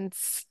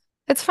 grandparents.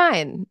 It's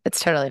fine. It's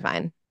totally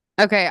fine.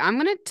 Okay, I'm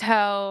gonna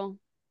tell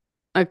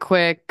a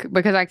quick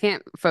because I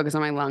can't focus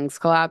on my lungs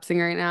collapsing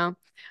right now.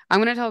 I'm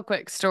gonna tell a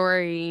quick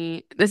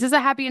story. This is a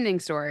happy ending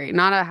story,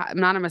 not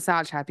a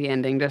massage happy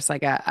ending, just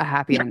like a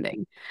happy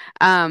ending.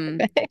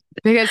 Um,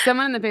 because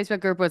someone in the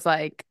Facebook group was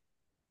like,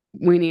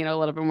 "We need a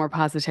little bit more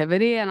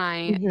positivity," and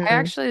I hmm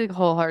actually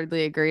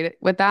wholeheartedly agreed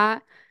with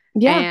that.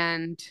 Yeah,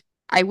 And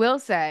I will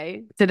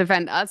say to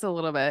defend us a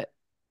little bit,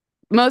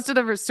 most of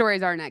the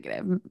stories are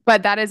negative,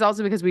 but that is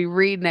also because we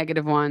read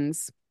negative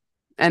ones,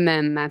 and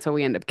then that's what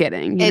we end up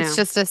getting, you it's know.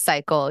 just a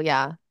cycle.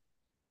 Yeah.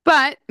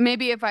 But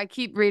maybe if I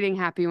keep reading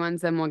happy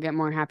ones, then we'll get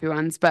more happy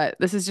ones. But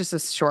this is just a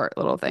short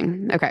little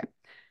thing. Okay.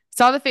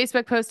 Saw the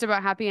Facebook post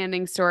about happy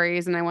ending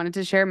stories and I wanted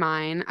to share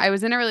mine. I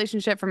was in a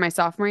relationship from my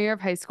sophomore year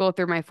of high school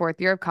through my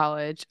fourth year of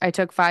college. I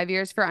took 5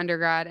 years for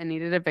undergrad and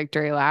needed a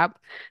victory lap.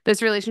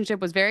 This relationship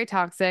was very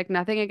toxic,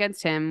 nothing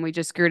against him. We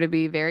just grew to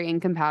be very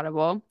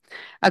incompatible.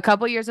 A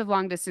couple years of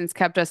long distance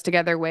kept us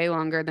together way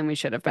longer than we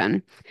should have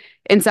been.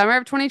 In summer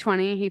of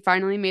 2020, he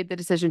finally made the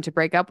decision to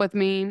break up with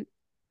me.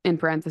 In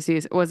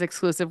parentheses, was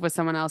exclusive with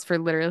someone else for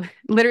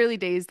literally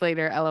days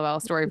later. LOL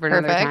story for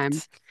another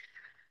time. Perfect.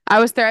 I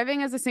was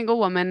thriving as a single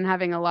woman,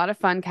 having a lot of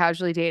fun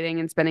casually dating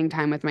and spending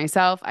time with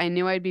myself. I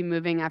knew I'd be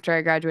moving after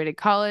I graduated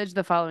college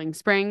the following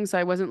spring, so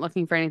I wasn't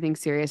looking for anything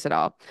serious at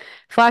all.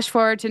 Flash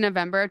forward to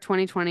November of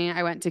 2020,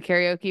 I went to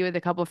karaoke with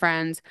a couple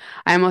friends.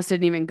 I almost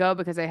didn't even go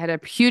because I had a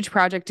huge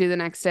project due the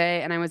next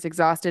day and I was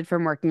exhausted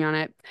from working on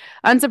it.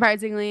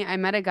 Unsurprisingly, I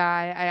met a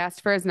guy. I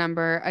asked for his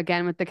number,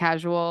 again with the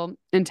casual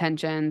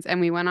intentions, and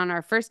we went on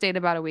our first date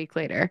about a week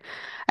later.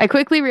 I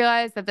quickly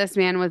realized that this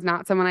man was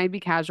not someone I'd be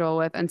casual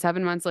with, and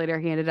 7 months later,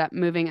 he ended up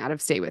moving out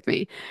of state with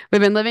me.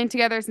 We've been living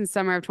together since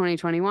summer of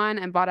 2021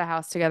 and bought a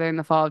house together in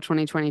the fall of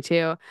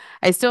 2022.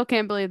 I still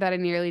can't believe that I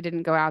nearly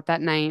didn't go out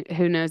that night.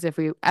 Who knows if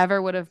we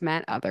ever would have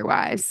met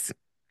otherwise?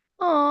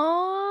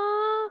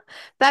 Aww.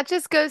 That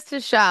just goes to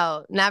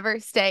show never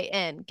stay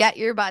in. Get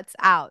your butts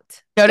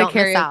out. Go to Don't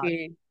miss out.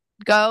 karaoke.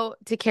 Go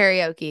to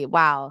karaoke.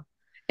 Wow.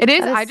 It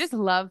is. That I is just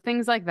love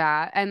things like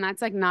that. And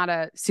that's like not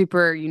a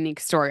super unique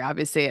story,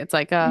 obviously. It's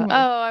like, mhm.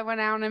 oh, I went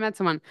out and I met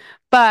someone.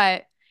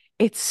 But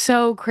it's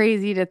so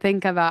crazy to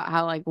think about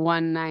how like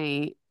one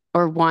night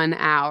or 1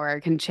 hour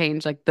can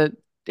change like the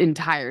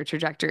entire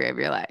trajectory of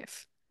your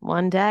life.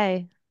 One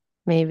day.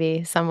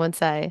 maybe some would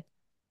say.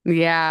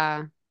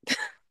 Yeah.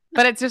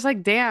 But it's just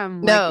like,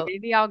 damn, like No,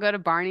 maybe I'll go to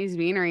Barney's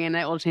Beanery and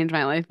it will change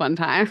my life one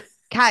time.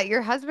 Kat,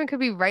 your husband could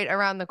be right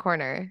around the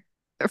corner.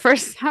 For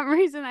some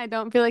reason, I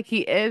don't feel like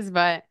he is,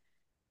 but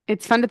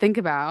it's fun to think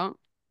about.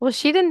 Well,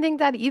 she didn't think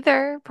that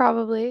either,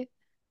 probably.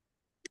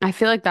 I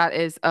feel like that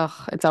is, ugh,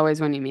 it's always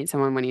when you meet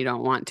someone when you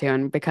don't want to.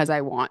 And because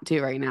I want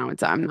to right now,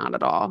 I'm not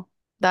at all.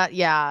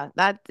 Yeah,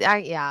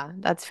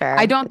 that's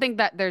I fair. don't think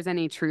that there's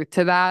any truth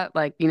to that.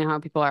 Like, you know how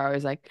people are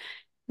always like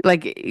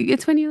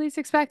it's when you least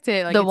expect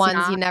it. Like The it's ones you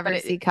not, but never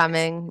see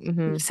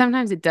coming.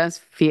 sometimes it does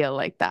feel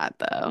like that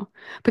though.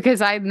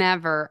 Because I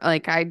never,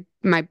 like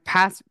my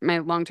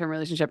long-term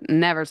relationship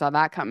never saw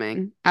that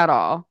coming at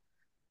all.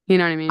 You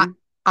know what I I, mean?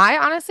 I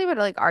honestly would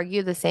like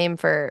argue the same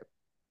for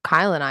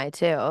Kyle and I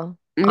too.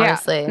 Yeah,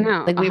 Honestly,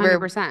 no, like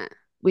 100%.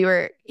 we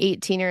were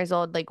 18 years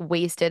old, like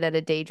wasted at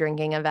a day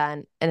drinking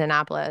event in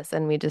Annapolis,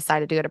 and we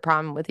decided to go to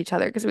prom with each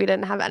other because we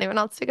didn't have anyone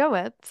else to go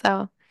with.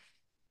 So,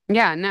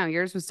 Yeah, no,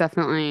 yours was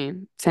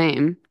definitely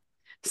same.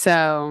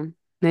 So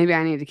maybe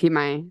I need to keep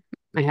my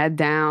head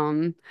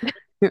down.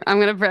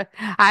 I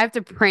have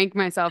to prank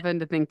myself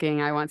into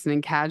thinking I want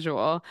something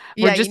casual.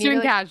 We're yeah, you just need to doing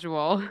like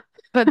casual.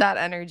 put that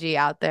energy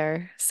out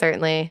there,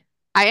 certainly.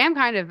 I am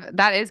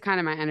that is kind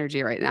of my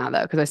energy right now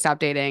though, because I stopped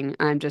dating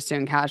and I'm just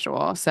doing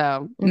casual.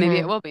 So maybe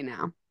it hmm will be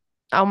now.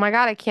 Oh my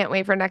God, I can't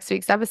wait for next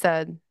week's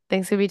episode.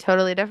 Things could be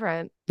totally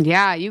different.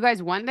 Yeah, you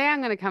guys, one day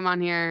I'm gonna come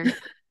on here.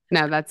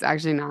 No, that's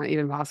actually not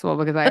even possible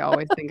because I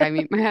always think I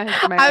meet my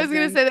I was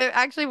gonna husband. say that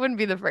actually wouldn't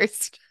be the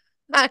first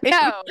time.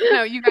 No,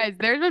 no, you guys,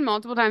 there's been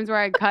multiple times where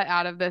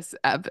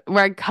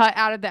where I cut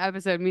out of the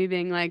episode me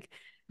being like,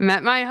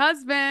 met my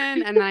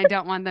husband, and then I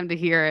don't want them to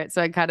hear it,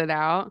 so I cut it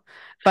out.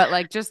 But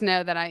like, just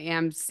know that I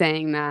am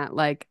saying that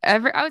like I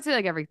would say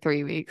like every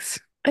 3 weeks.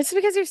 It's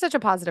because you're such a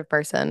positive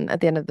person at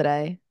the end of the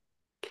day.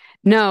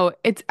 No,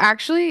 it's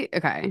actually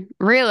okay.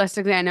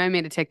 Realistically, I know I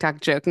made a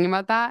TikTok joking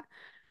about that,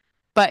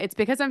 but it's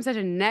because I'm such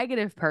a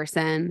negative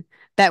person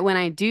that when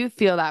I do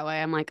feel that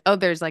way, I'm like, oh,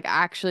 there's like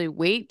actually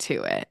weight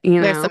to it,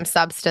 you There's know? some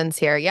substance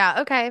here.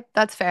 Yeah, okay,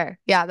 that's fair.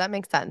 Yeah, that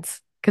makes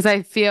sense. Because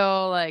I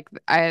feel like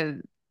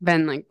I've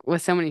been like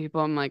with so many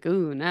people, I'm like,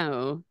 ooh,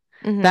 no.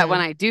 That when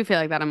hmm I do feel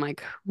like that, I'm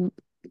like,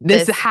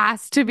 this This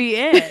has to be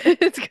it.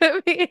 it's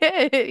gonna be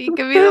it. You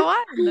could be the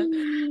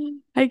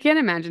one. I can't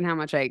imagine how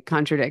much I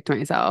contradict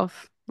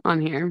myself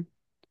on here.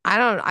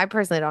 I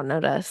personally don't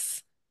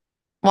notice.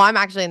 Well, I'm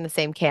actually in the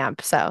same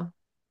camp, so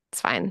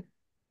it's fine.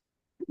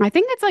 I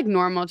think it's like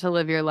normal to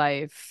live your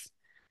life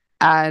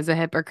as a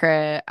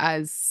hypocrite,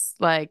 as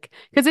like,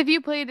 because if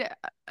you played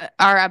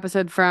our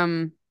episode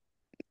from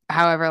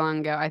however long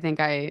ago, I think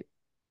I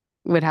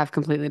would have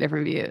completely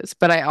different views,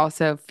 but I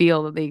also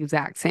feel the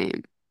exact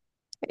same.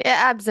 It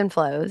ebbs and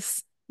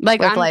flows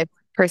Like with I'm life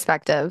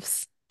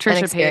perspectives and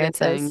Trisha Paytas experiences.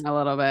 thing a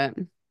little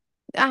bit.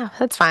 Ah,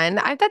 that's fine.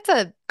 That's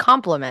a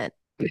compliment.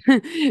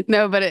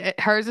 No, but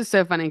hers is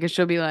so funny because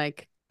she'll be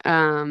like,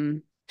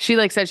 she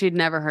like said she'd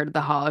never heard of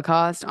the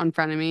Holocaust on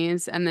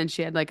Frenemies, and then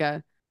she had like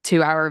a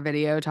 2 hour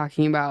video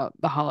talking about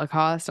the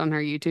Holocaust on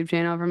her YouTube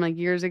channel from like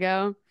years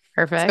ago.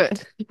 So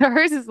Perfect.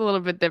 hers is a little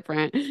bit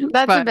different,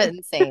 That's a but bit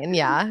insane.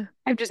 Yeah.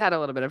 I've just had a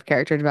little bit of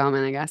character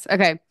development, I guess.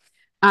 Okay.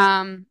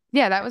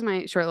 Yeah, that was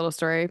my short little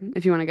story.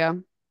 If you want to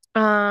go.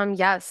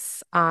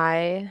 Yes,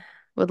 I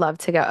would love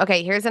to go.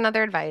 Okay, here's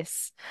another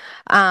advice.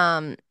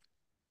 Um,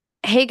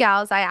 Hey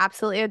gals, I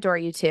absolutely adore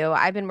you too.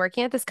 I've been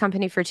working at this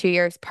company for 2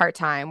 years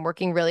part-time,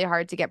 working really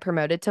hard to get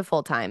promoted to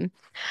full-time.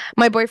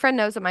 My boyfriend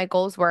knows what my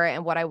goals were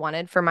and what I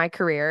wanted for my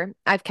career.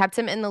 I've kept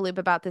him in the loop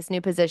about this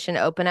new position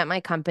open at my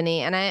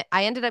company, and I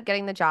ended up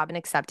getting the job and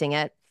accepting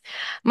it.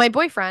 My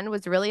boyfriend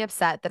was really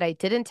upset that I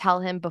didn't tell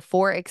him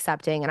before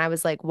accepting, and I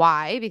was like,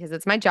 why? Because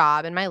it's my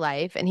job and my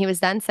life. And he was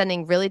then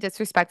sending really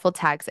disrespectful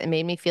texts and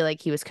made me feel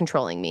like he was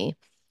controlling me.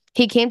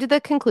 He came to the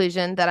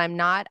conclusion that I'm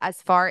not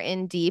as far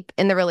in deep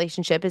in the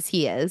relationship as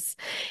he is.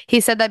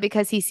 He said that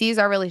because he sees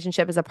our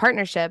relationship as a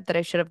partnership, that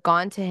I should have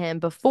gone to him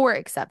before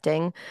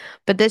accepting.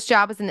 But this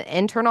job is an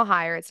internal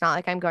hire. It's not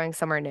like I'm going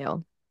somewhere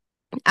new.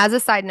 As a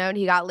side note,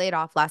 he got laid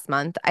off last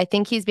month. I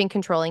think he's been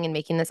controlling and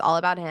making this all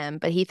about him,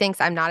 but he thinks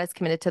I'm not as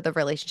committed to the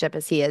relationship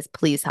as he is.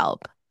 Please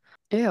help.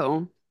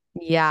 Ew.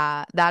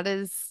 Yeah, that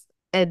is,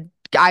 a,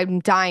 I'm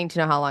dying to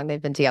know how long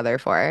they've been together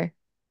for.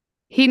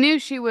 He knew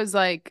she was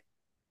like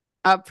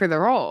up for the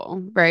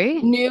role,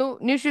 right?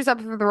 Knew she was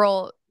up for the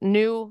role,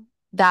 knew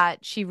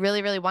that she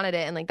really, really wanted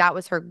it, and like that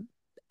was her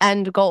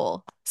end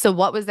goal. So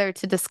what was there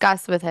to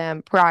discuss with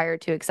him prior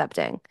to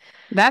accepting?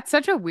 That's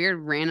such a weird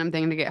random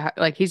thing to get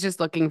like he's just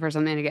looking for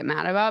something to get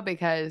mad about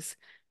because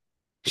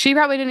she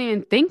probably didn't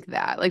even think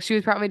that. Like she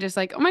was probably just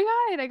like, "Oh my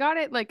God, I got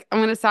it. Like I'm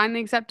gonna sign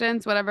the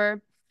acceptance,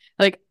 whatever."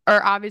 Like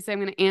or obviously I'm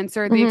gonna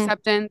answer the hmm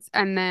acceptance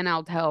and then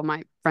I'll tell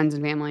my friends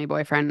and family,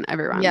 boyfriend,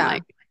 everyone. Yeah.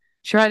 Like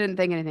she probably didn't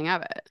think anything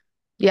of it.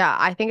 Yeah,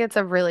 I think it's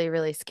a really,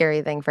 really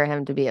scary thing for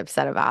him to be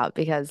upset about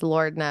because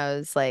Lord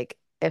knows, like,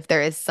 if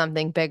there is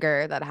something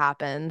bigger that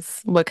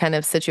happens, what kind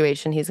of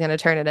situation he's going to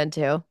turn it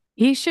into.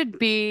 He should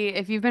be,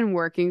 if you've been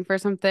working for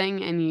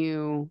something and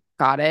you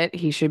got it,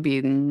 he should be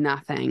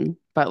nothing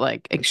but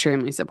like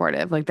extremely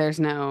supportive. Like there's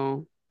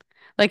no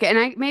like, and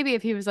I maybe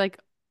if he was like,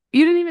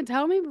 you didn't even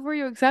tell me before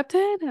you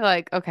accepted,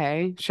 like,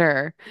 okay,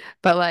 sure.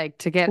 But like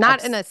to get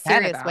Not in a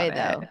upset serious about way it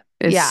though.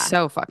 is Yeah.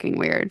 so fucking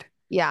weird.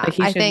 Yeah. Like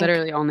he should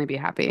literally only be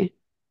happy.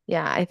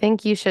 I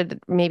think you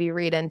should maybe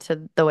read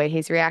into the way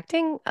he's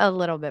reacting a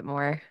little bit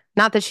more.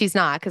 Not that she's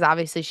not, because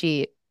obviously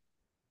she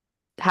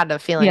had a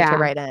feeling to Yeah,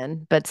 write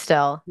in, but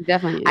still, he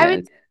definitely I would,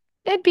 is.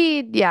 it'd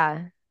be,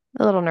 yeah,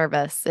 a little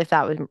nervous if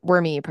that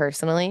were me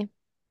personally.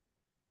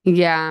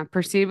 Yeah,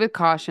 proceed with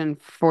caution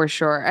for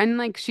sure. And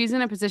like she's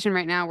in a position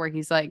right now where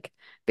he's like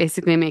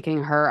basically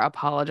making her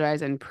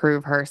apologize and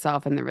prove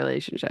herself in the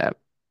relationship.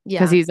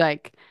 Because Yeah. he's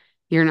like,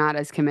 you're not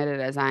as committed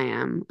as I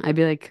am. I'd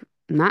be like,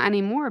 not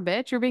anymore,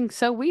 bitch. You're being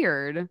so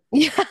weird.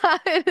 Yeah.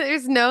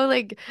 There's no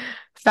like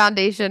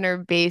foundation or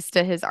base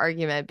to his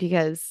argument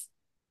because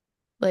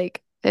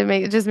like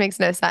it just makes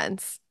no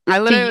sense I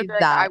to literally would use be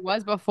like, I that.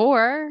 was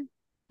before.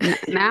 N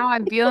now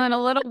I'm feeling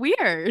a little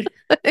weird.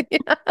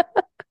 Yeah.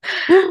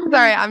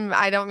 Sorry,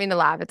 I don't mean to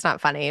laugh. It's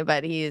not funny,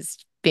 but he's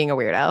being a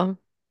weirdo.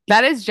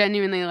 That is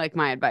genuinely like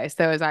my advice,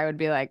 though, is I would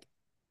be like,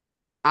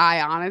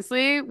 I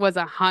honestly was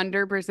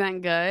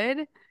 100%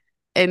 good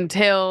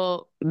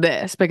until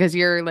this because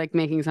you're like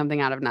making something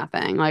out of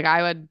nothing. Like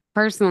I would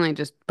personally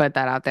just put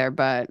that out there,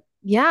 but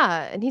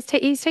Yeah, and he's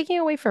taking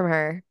away from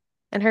her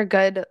and her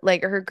good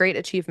like her great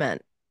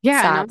achievement. yeah,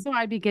 and Sad. also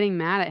I'd be getting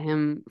mad at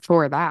him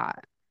for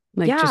that.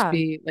 Like just Yeah.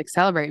 be like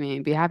celebrate me,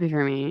 be happy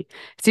for me.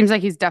 It seems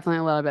like he's definitely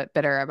a little bit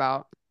bitter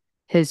about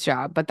his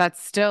job, but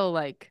that's still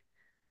like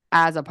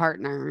as a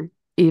partner,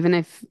 even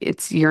if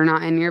it's you're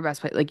not in your best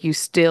place, like you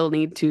still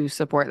need to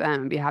support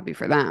them and be happy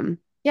for them.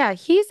 Yeah,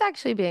 he's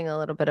actually being a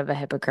little bit of a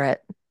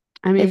hypocrite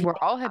I if mean, you we're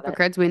think all about it.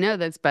 hypocrites, we know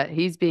this, but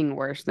he's being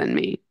worse than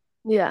me.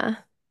 Yeah,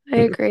 I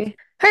agree.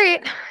 All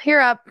right,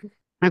 you're up.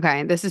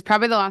 Okay, this is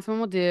probably the last one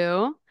we'll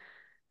do.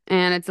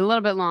 And it's a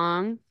little bit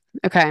long.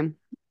 Okay.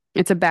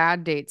 It's a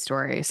bad date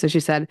story. So she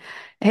said,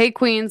 hey,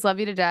 Queens, love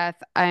you to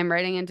death. I'm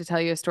writing in to tell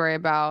you a story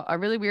about a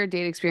really weird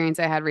date experience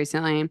I had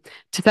recently.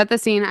 To set the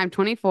scene, I'm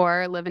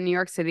 24, live in New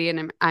York City,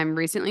 and I'm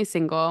recently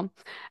single.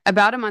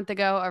 About a month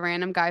ago, a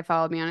random guy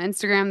followed me on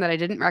Instagram that I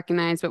didn't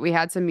recognize, but we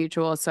had some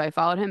mutuals. So I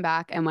followed him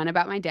back and went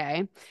about my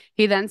day.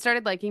 He then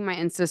started liking my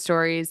Insta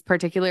stories,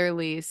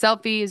 particularly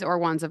selfies or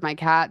ones of my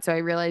cat. So I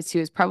realized he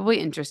was probably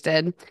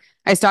interested.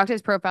 I stalked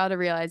his profile to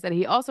realize that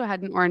he also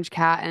had an orange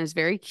cat and is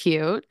very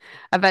cute.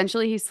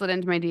 Eventually, he slid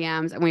into my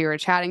DMs and we were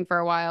chatting for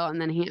a while, and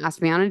then he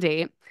asked me on a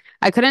date.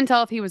 I couldn't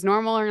tell if he was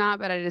normal or not,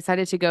 but I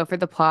decided to go for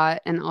the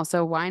plot, and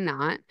also why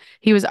not?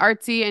 He was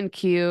artsy and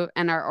cute,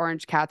 and our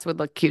orange cats would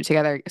look cute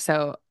together.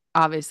 So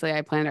obviously,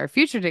 I planned our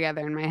future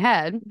together in my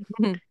head.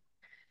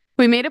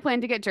 We made a plan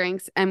to get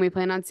drinks and we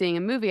planned on seeing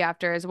a movie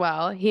after as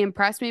well. He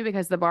impressed me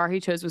because the bar he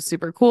chose was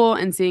super cool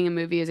and seeing a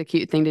movie is a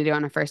cute thing to do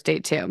on a first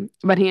date too.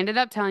 But he ended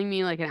up telling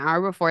me like an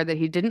hour before that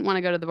he didn't want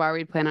to go to the bar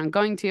we'd planned on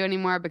going to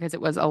anymore because it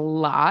was a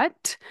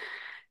lot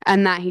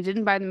and that he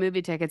didn't buy the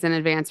movie tickets in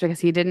advance because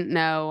he didn't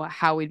know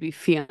how we'd be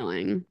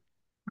feeling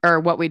or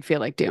what we'd feel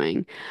like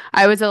doing.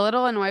 I was a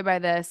little annoyed by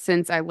this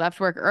since I left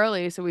work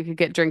early so we could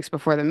get drinks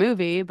before the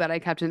movie, but I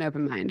kept an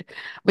open mind.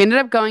 We ended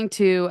up going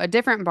to a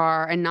different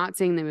bar and not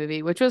seeing the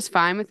movie, which was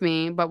fine with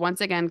me, but once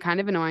again, kind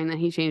of annoying that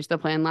he changed the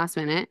plan last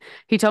minute.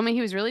 He told me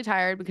he was really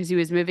tired because he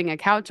was moving a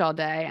couch all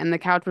day and the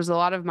couch was a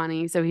lot of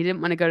money, so he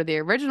didn't want to go to the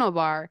original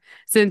bar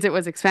since it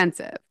was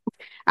expensive.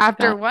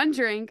 After God. one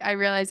drink, I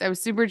realized I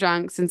was super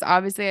drunk since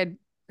obviously I'd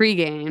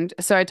pre-gamed.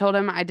 So I told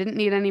him I didn't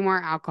need any more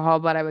alcohol,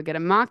 but I would get a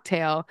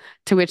mocktail,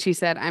 to which he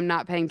said, I'm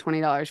not paying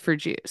 $20 for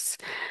juice.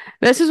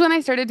 This is when I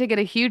started to get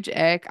a huge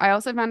ick. I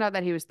also found out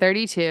that he was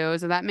 32,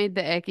 so that made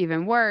the ick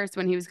even worse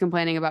when he was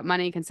complaining about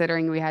money,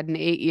 considering we had an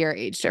 8-year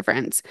age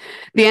difference.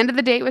 The end of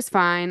the date was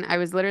fine. I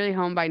was literally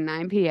home by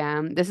 9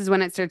 p.m. This is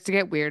when it starts to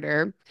get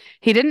weirder.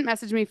 He didn't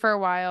message me for a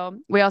while.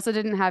 We also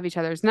didn't have each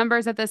other's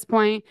numbers at this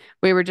point.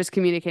 We were just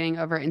communicating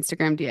over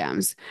Instagram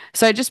DMs.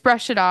 So I just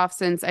brushed it off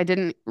since I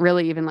didn't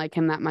really even like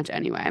him that much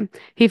anyway.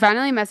 He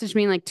finally messaged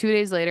me like 2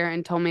 days later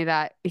and told me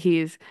that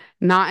he's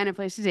not in a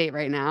place to date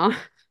right now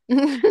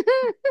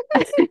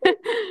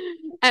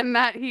and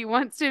that he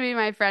wants to be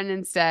my friend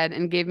instead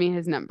and gave me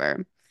his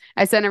number.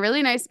 I sent a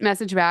really nice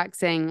message back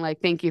saying,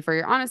 like, thank you for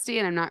your honesty.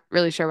 And I'm not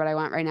really sure what I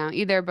want right now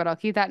either, but I'll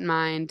keep that in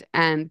mind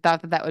and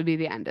thought that that would be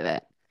the end of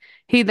it.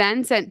 He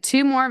then sent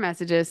two more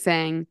messages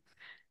saying,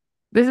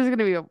 this is going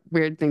to be a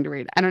weird thing to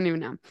read. I don't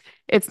even know.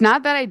 It's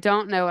not that I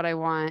don't know what I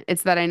want.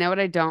 It's that I know what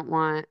I don't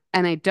want.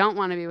 And I don't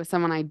want to be with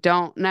someone I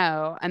don't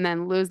know and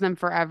then lose them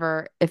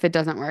forever if it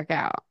doesn't work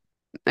out.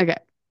 Okay.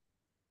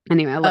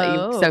 Anyway, I'll let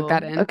you soak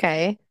that Oh, in.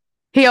 okay.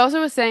 He also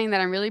was saying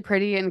that I'm really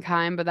pretty and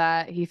kind, but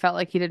that he felt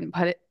like he didn't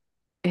put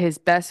his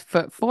best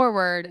foot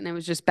forward and it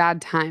was just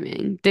bad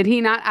timing. Did he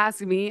not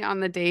ask me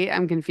on the date?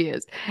 I'm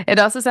confused. It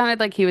also sounded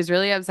like he was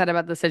really upset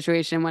about the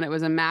situation when it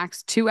was a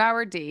max 2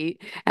 hour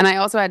date, and I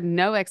also had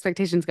no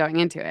expectations going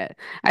into it.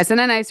 I sent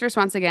a nice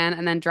response again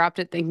and then dropped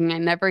it thinking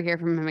I'd never hear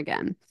from him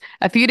again.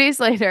 A few days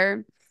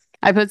later,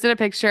 I posted a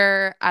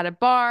picture at a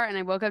bar and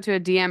I woke up to a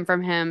DM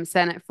from him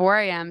sent at 4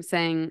 a.m.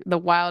 saying the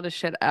wildest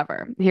shit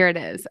ever. Here it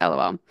is.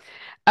 LOL.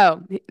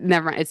 Oh,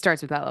 never mind. It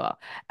starts with LOL.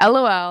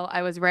 LOL.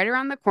 I was right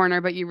around the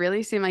corner, but you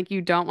really seem like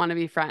you don't want to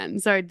be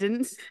friends. So I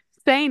didn't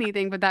say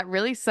anything, but that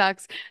really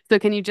sucks. So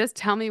can you just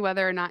tell me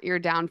whether or not you're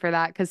down for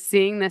that? Because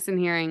seeing this and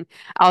hearing,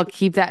 I'll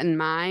keep that in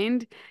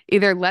mind.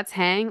 Either let's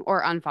hang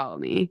or unfollow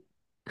me.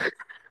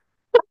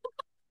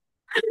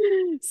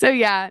 So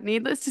yeah,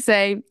 needless to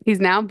say, he's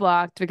now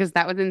blocked because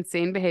that was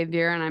insane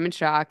behavior and I'm in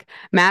shock.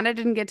 Mad I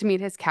didn't get to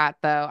meet his cat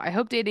though. I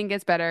hope dating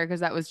gets better because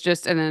that was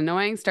just an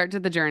annoying start to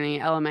the journey,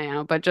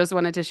 LMAO, but just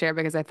wanted to share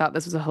because I thought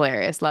this was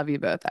hilarious. Love you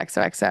both.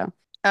 XOXO.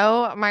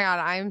 Oh my God,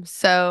 I'm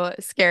so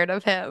scared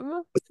of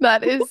him.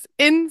 That is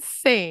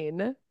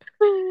insane.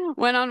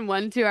 Went on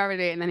 1 2 hour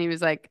date and then he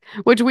was like,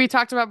 which we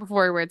talked about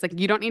before, where it's like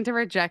you don't need to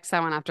reject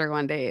someone after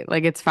one date.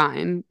 Like it's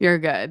fine. You're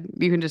good.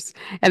 You can just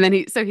and then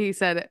he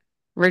said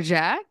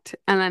reject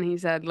and then he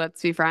said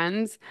let's be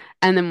friends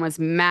and then was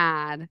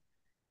mad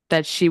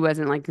that she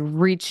wasn't like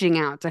reaching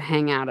out to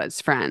hang out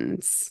as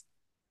friends.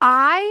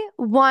 I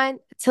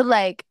want to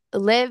like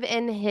live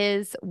in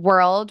his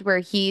world where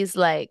he's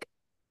like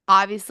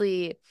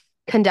obviously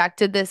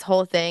conducted this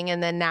whole thing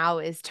and then now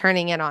is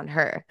turning it on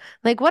her.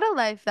 Like, what a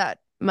life that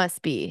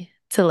must be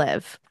to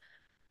live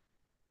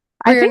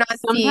I where you're think not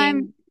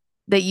sometimes, seeing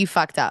that you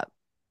fucked up.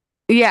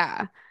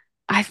 yeah,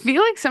 I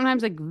feel like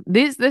sometimes like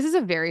this is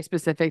a very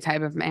specific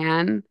type of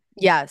man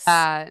Yes.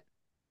 that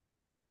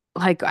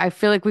like I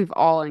feel like we've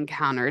all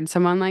encountered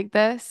someone like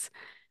this,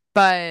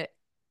 but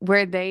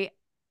where they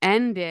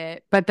end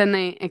it, but then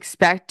they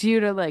expect you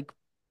to like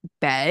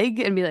beg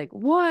and be like,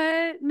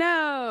 "What?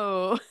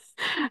 No."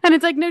 And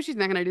it's like, "No, she's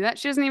not going to do that.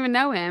 She doesn't even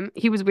know him.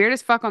 He was weird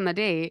as fuck on the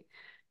date."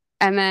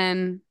 And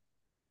then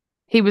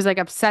he was like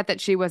upset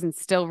that she wasn't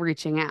still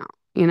reaching out,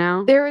 you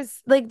know?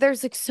 There's like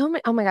so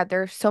many, oh my God,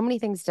 there are so many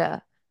things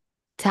to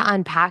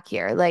unpack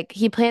here. Like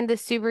he planned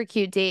this super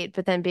cute date,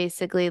 but then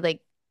basically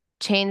like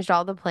changed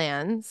all the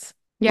plans,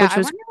 Yeah, which I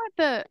was wonder what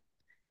the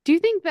do you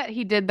think that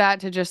he did that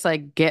to just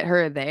like get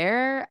her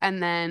there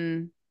and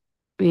then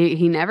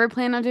he never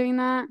planned on doing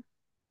that?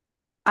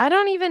 I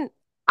don't even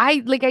I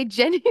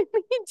genuinely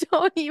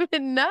don't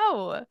even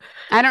know.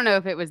 I don't know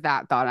if it was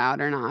that thought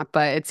out or not,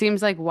 but it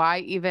seems like why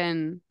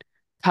even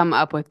come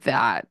up with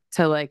that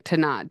to like to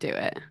not do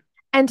it?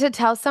 And to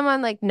tell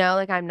someone like no,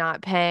 like I'm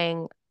not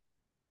paying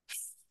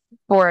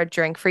for a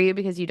drink for you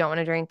because you don't want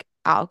to drink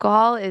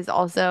alcohol is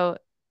also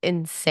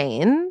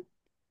insane.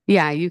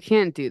 Yeah, you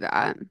can't do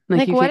that. Like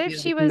Like you can't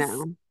be like,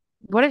 no.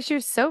 what if she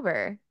was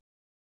sober?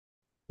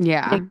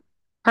 Yeah. Like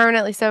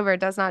permanently sober,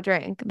 does not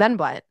drink. Then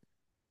what?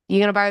 You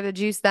gonna buy her the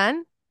juice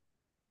then?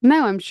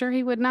 No, I'm sure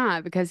he would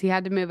not because he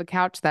had to move a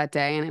couch that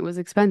day and it was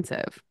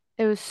expensive.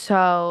 It was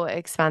so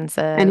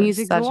And expensive. he's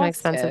Such an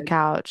expensive exhausted.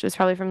 couch. It was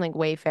probably from like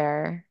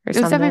Wayfair or It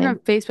was definitely from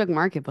something. Facebook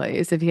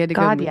Marketplace if he had to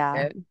go God, move yeah.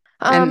 it.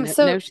 And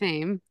So no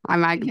shame.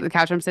 The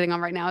couch I'm sitting on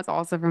right now is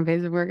also from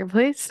Facebook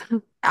Marketplace.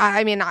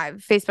 I mean,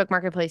 Facebook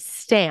Marketplace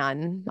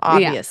stan, Yeah,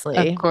 of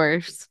obviously.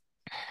 course.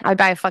 I'd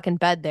buy a fucking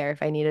bed there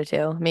if I needed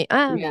to.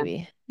 Yeah.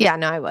 Maybe. Yeah,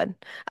 no, I would.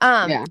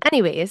 Yeah.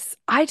 Anyways,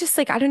 I just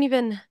like I don't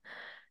even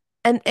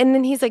and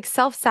then he's like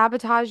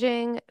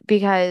self-sabotaging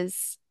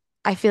because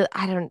I feel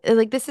I don't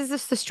like this is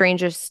just the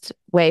strangest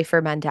way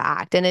for men to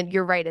act. And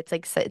you're right, it's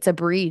like it's a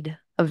breed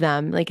of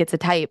them. Like it's a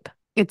type.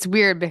 It's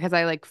weird because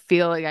I like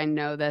feel like I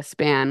know this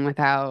man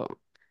without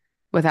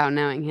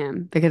knowing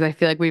him because I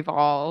feel like we've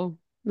all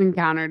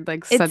encountered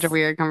like such a It's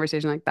weird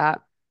conversation like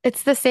that.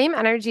 it's the same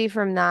energy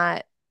from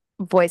that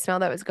voicemail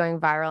that was going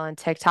viral on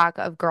TikTok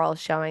of girls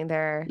showing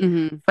their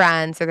Hmm.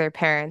 friends or their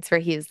parents where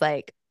he's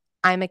like,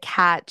 I'm a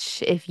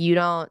catch if you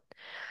don't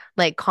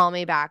like call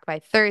me back by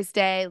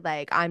Thursday.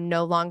 Like I'm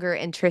no longer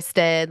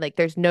interested. Like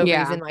there's no Yeah.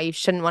 reason why you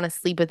shouldn't want to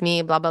sleep with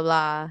me, blah blah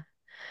blah.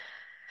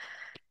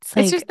 It's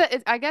It's just like,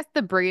 that I guess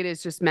the breed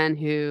is just men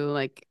who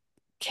like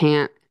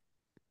can't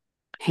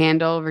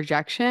handle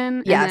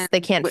rejection and yes, then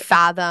they can't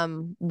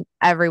fathom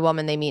every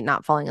woman they meet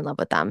not falling in love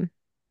with them.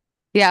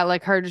 yeah,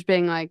 like her just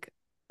being like,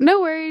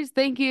 no worries,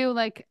 thank you,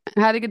 like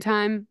had a good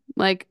time,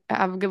 like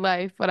have a good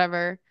life,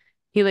 whatever.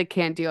 He like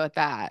can't deal with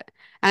that.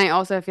 And I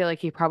also feel like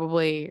he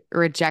probably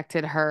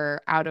rejected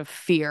her out of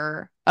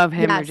fear of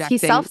him Yes, he rejecting.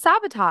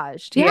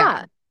 self-sabotaged. Yeah.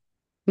 Yeah.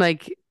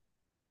 Like,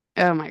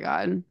 oh my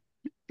God.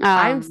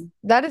 I'm Um,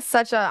 that is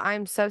such a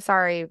I'm so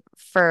sorry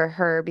for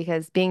her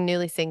because being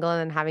newly single and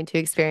then having to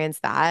experience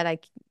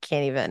that,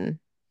 can't even.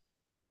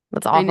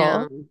 That's I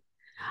know. awful.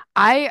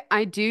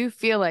 I do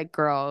feel like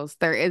girls,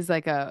 there is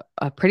like a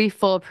pretty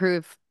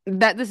foolproof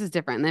that this is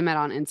different. They met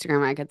on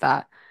Instagram, I get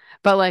that.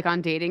 But like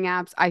on dating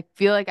apps, I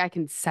feel like I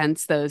can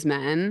sense those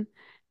men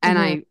and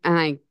Hmm.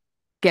 I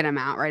get them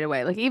out right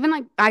away. Like even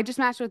like I just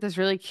matched with this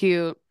really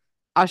cute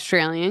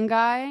Australian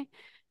guy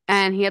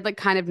and he had like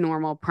kind of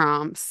normal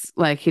prompts.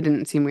 Like he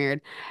didn't seem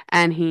weird.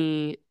 And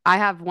I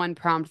have one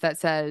prompt that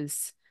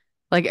says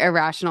like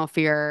irrational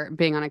fear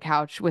being on a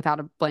couch without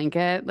a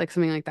blanket, like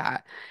something like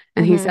that.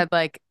 And he Hmm. said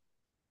like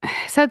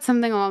said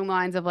something along the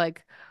lines of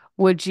like,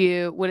 would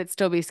it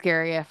still be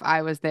scary if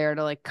I was there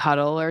to like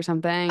cuddle or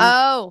something?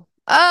 Oh,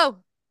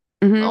 oh,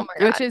 oh my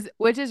God.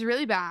 Which is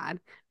really bad.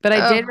 But I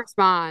did Oh,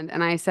 respond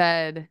and I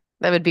said,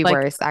 that would be like,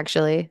 worse,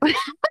 actually.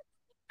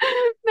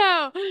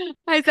 no,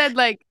 I said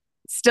like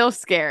still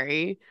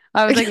scary.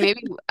 I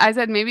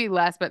said maybe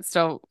less, but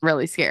still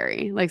really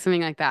scary, like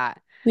something like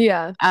that.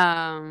 Yeah.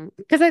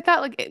 Because I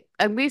thought like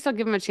at least I'll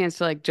give him a chance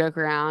to like joke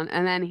around.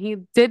 And then he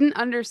didn't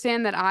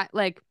understand that I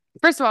like,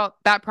 first of all,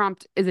 that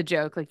prompt is a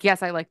joke. Like,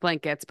 yes, I like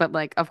blankets, but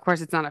like, of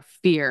course, it's not a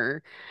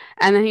fear.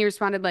 And then he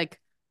responded like,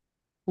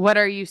 what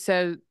are you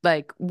so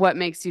like, what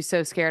makes you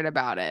so scared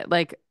about it?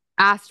 Like,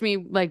 asked me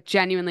like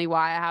genuinely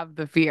why I have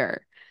the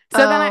fear.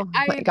 So then Oh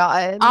my I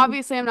God.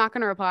 obviously I'm not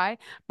going to reply,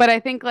 but I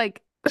think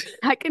like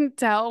I can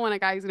tell when a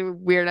guy's gonna be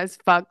weird as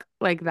fuck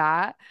like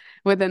that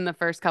within the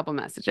first couple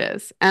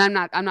messages. And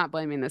I'm not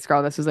blaming this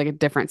girl. This was like a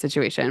different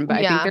situation, but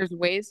I think Yeah. there's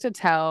ways to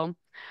tell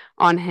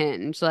on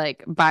Hinge,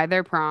 like by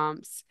their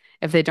prompts,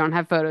 if they don't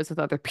have photos with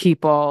other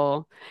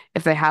people,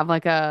 if they have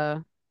like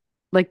a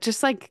like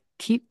just like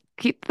keep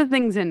the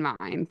things in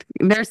mind.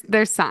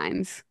 There's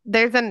signs.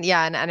 There's an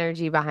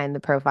energy behind the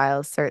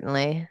profiles,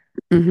 certainly.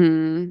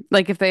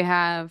 Like if they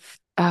have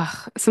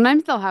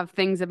sometimes they'll have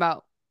things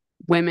about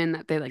women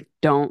that they like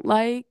don't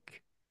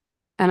like.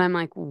 And I'm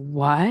like,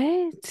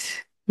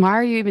 what? Why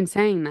are you even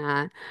saying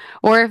that?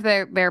 Or if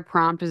their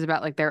prompt is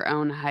about like their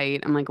own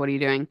height, I'm like, what are you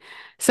doing?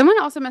 Someone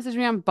also messaged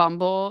me on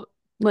Bumble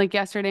like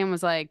yesterday and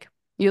was like,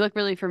 you look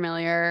really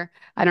familiar.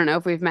 I don't know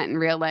if we've met in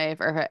real life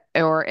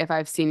or if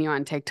I've seen you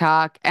on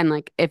TikTok. And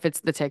like if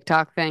it's the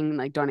TikTok thing,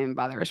 like don't even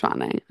bother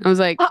responding. I was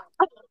like,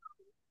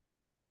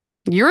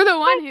 you're the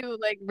one who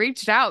like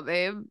reached out,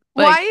 babe.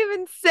 Why Like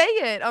even say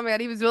it? Oh my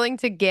God, he was willing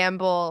to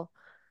gamble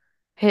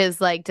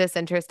his like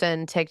disinterest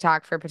in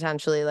TikTok for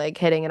potentially like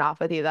hitting it off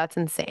with you. That's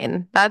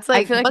insane. That's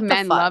I like, feel like what the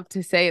men fuck? love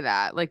to say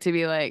that, like to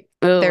be like,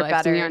 "Oh, They're I've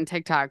seen you better. on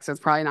TikTok, so it's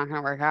probably not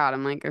gonna work out."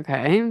 I'm like,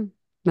 okay,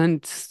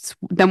 then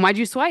why'd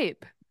you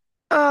swipe?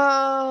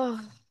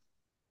 Oh,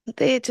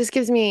 it just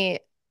gives me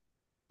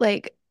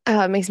like,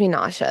 it makes me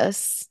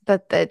nauseous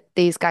that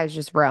these guys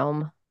just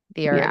roam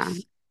the Yeah,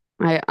 earth.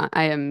 I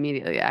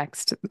immediately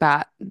X'd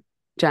that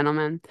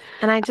gentleman,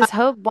 And I just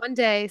hope one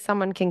day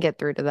someone can get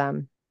through to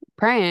them.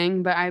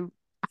 praying, but I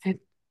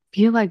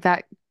feel like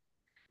that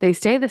they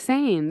stay the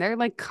same. They're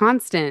like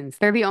constants.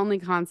 They're the only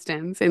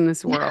constants in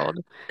this world.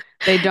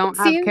 They It don't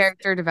have seems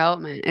character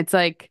development. It's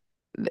like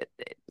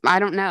I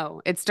don't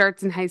know. It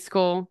starts in high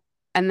school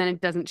and then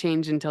it doesn't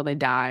change until they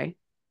die.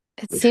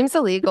 it seems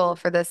illegal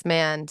for this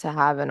man to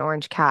have an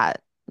orange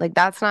cat. Like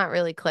that's not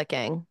really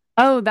clicking.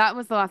 Oh, that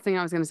was the last thing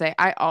I was gonna say.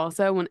 I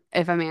also, when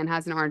if a man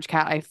has an orange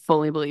cat, I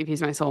fully believe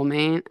he's my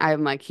soulmate.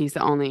 I'm like, he's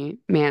the only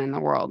man in the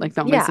world, like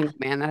the only Yeah. single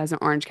man that has an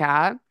orange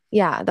cat.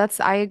 Yeah,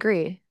 I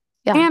agree.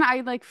 Yeah. And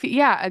I like,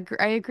 yeah,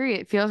 I agree.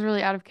 It feels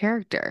really out of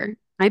character.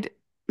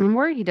 I'm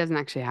worried he doesn't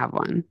actually have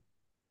one.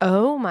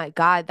 Oh my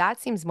God, that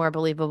seems more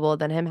believable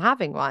than him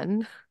having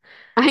one.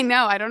 I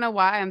know. I don't know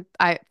why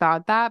I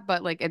thought that,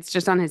 but like, it's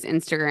just on his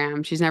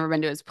Instagram. She's never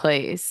been to his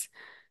place.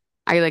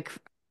 I like,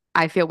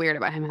 I feel weird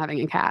about him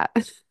having a cat,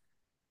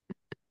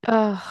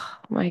 Oh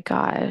my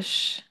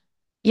gosh.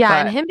 Yeah,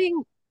 and but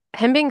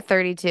him being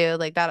 32,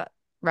 like that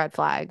red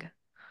flag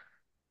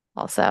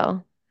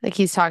also. Like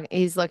he's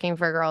looking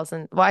for girls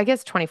and well, I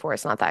guess 24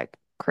 is not that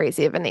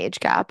crazy of an age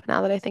gap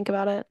now that I think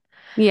about it.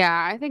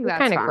 yeah, I think We're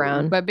that's kind of fine.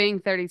 grown. But being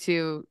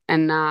 32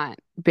 and not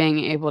being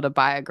able to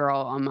buy a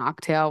girl a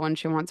mocktail when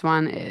she wants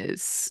one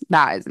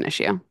that is an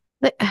issue.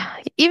 Like,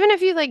 even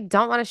if you like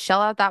don't want to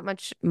shell out that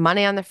much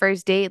money on the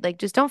first date, like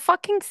just don't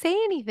fucking say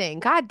anything.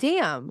 God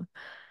damn.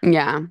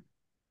 Yeah,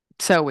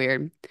 so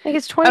weird. Like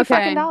it's 20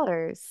 fucking Okay.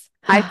 dollars.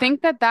 I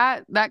think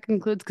that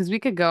concludes because we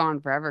could go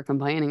on forever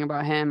complaining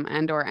about him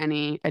and or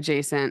any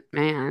adjacent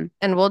man.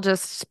 And we'll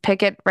just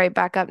pick it right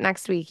back up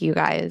next week, you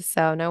guys.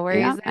 So no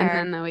Yeah, worries and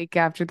then there. the week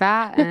after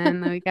that,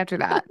 and the week after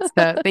that.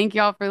 So thank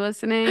you all for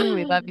listening.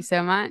 We love you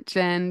so much,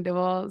 and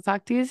we'll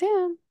talk to you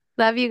soon.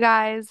 Love you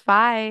guys.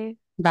 Bye.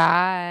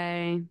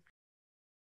 Bye.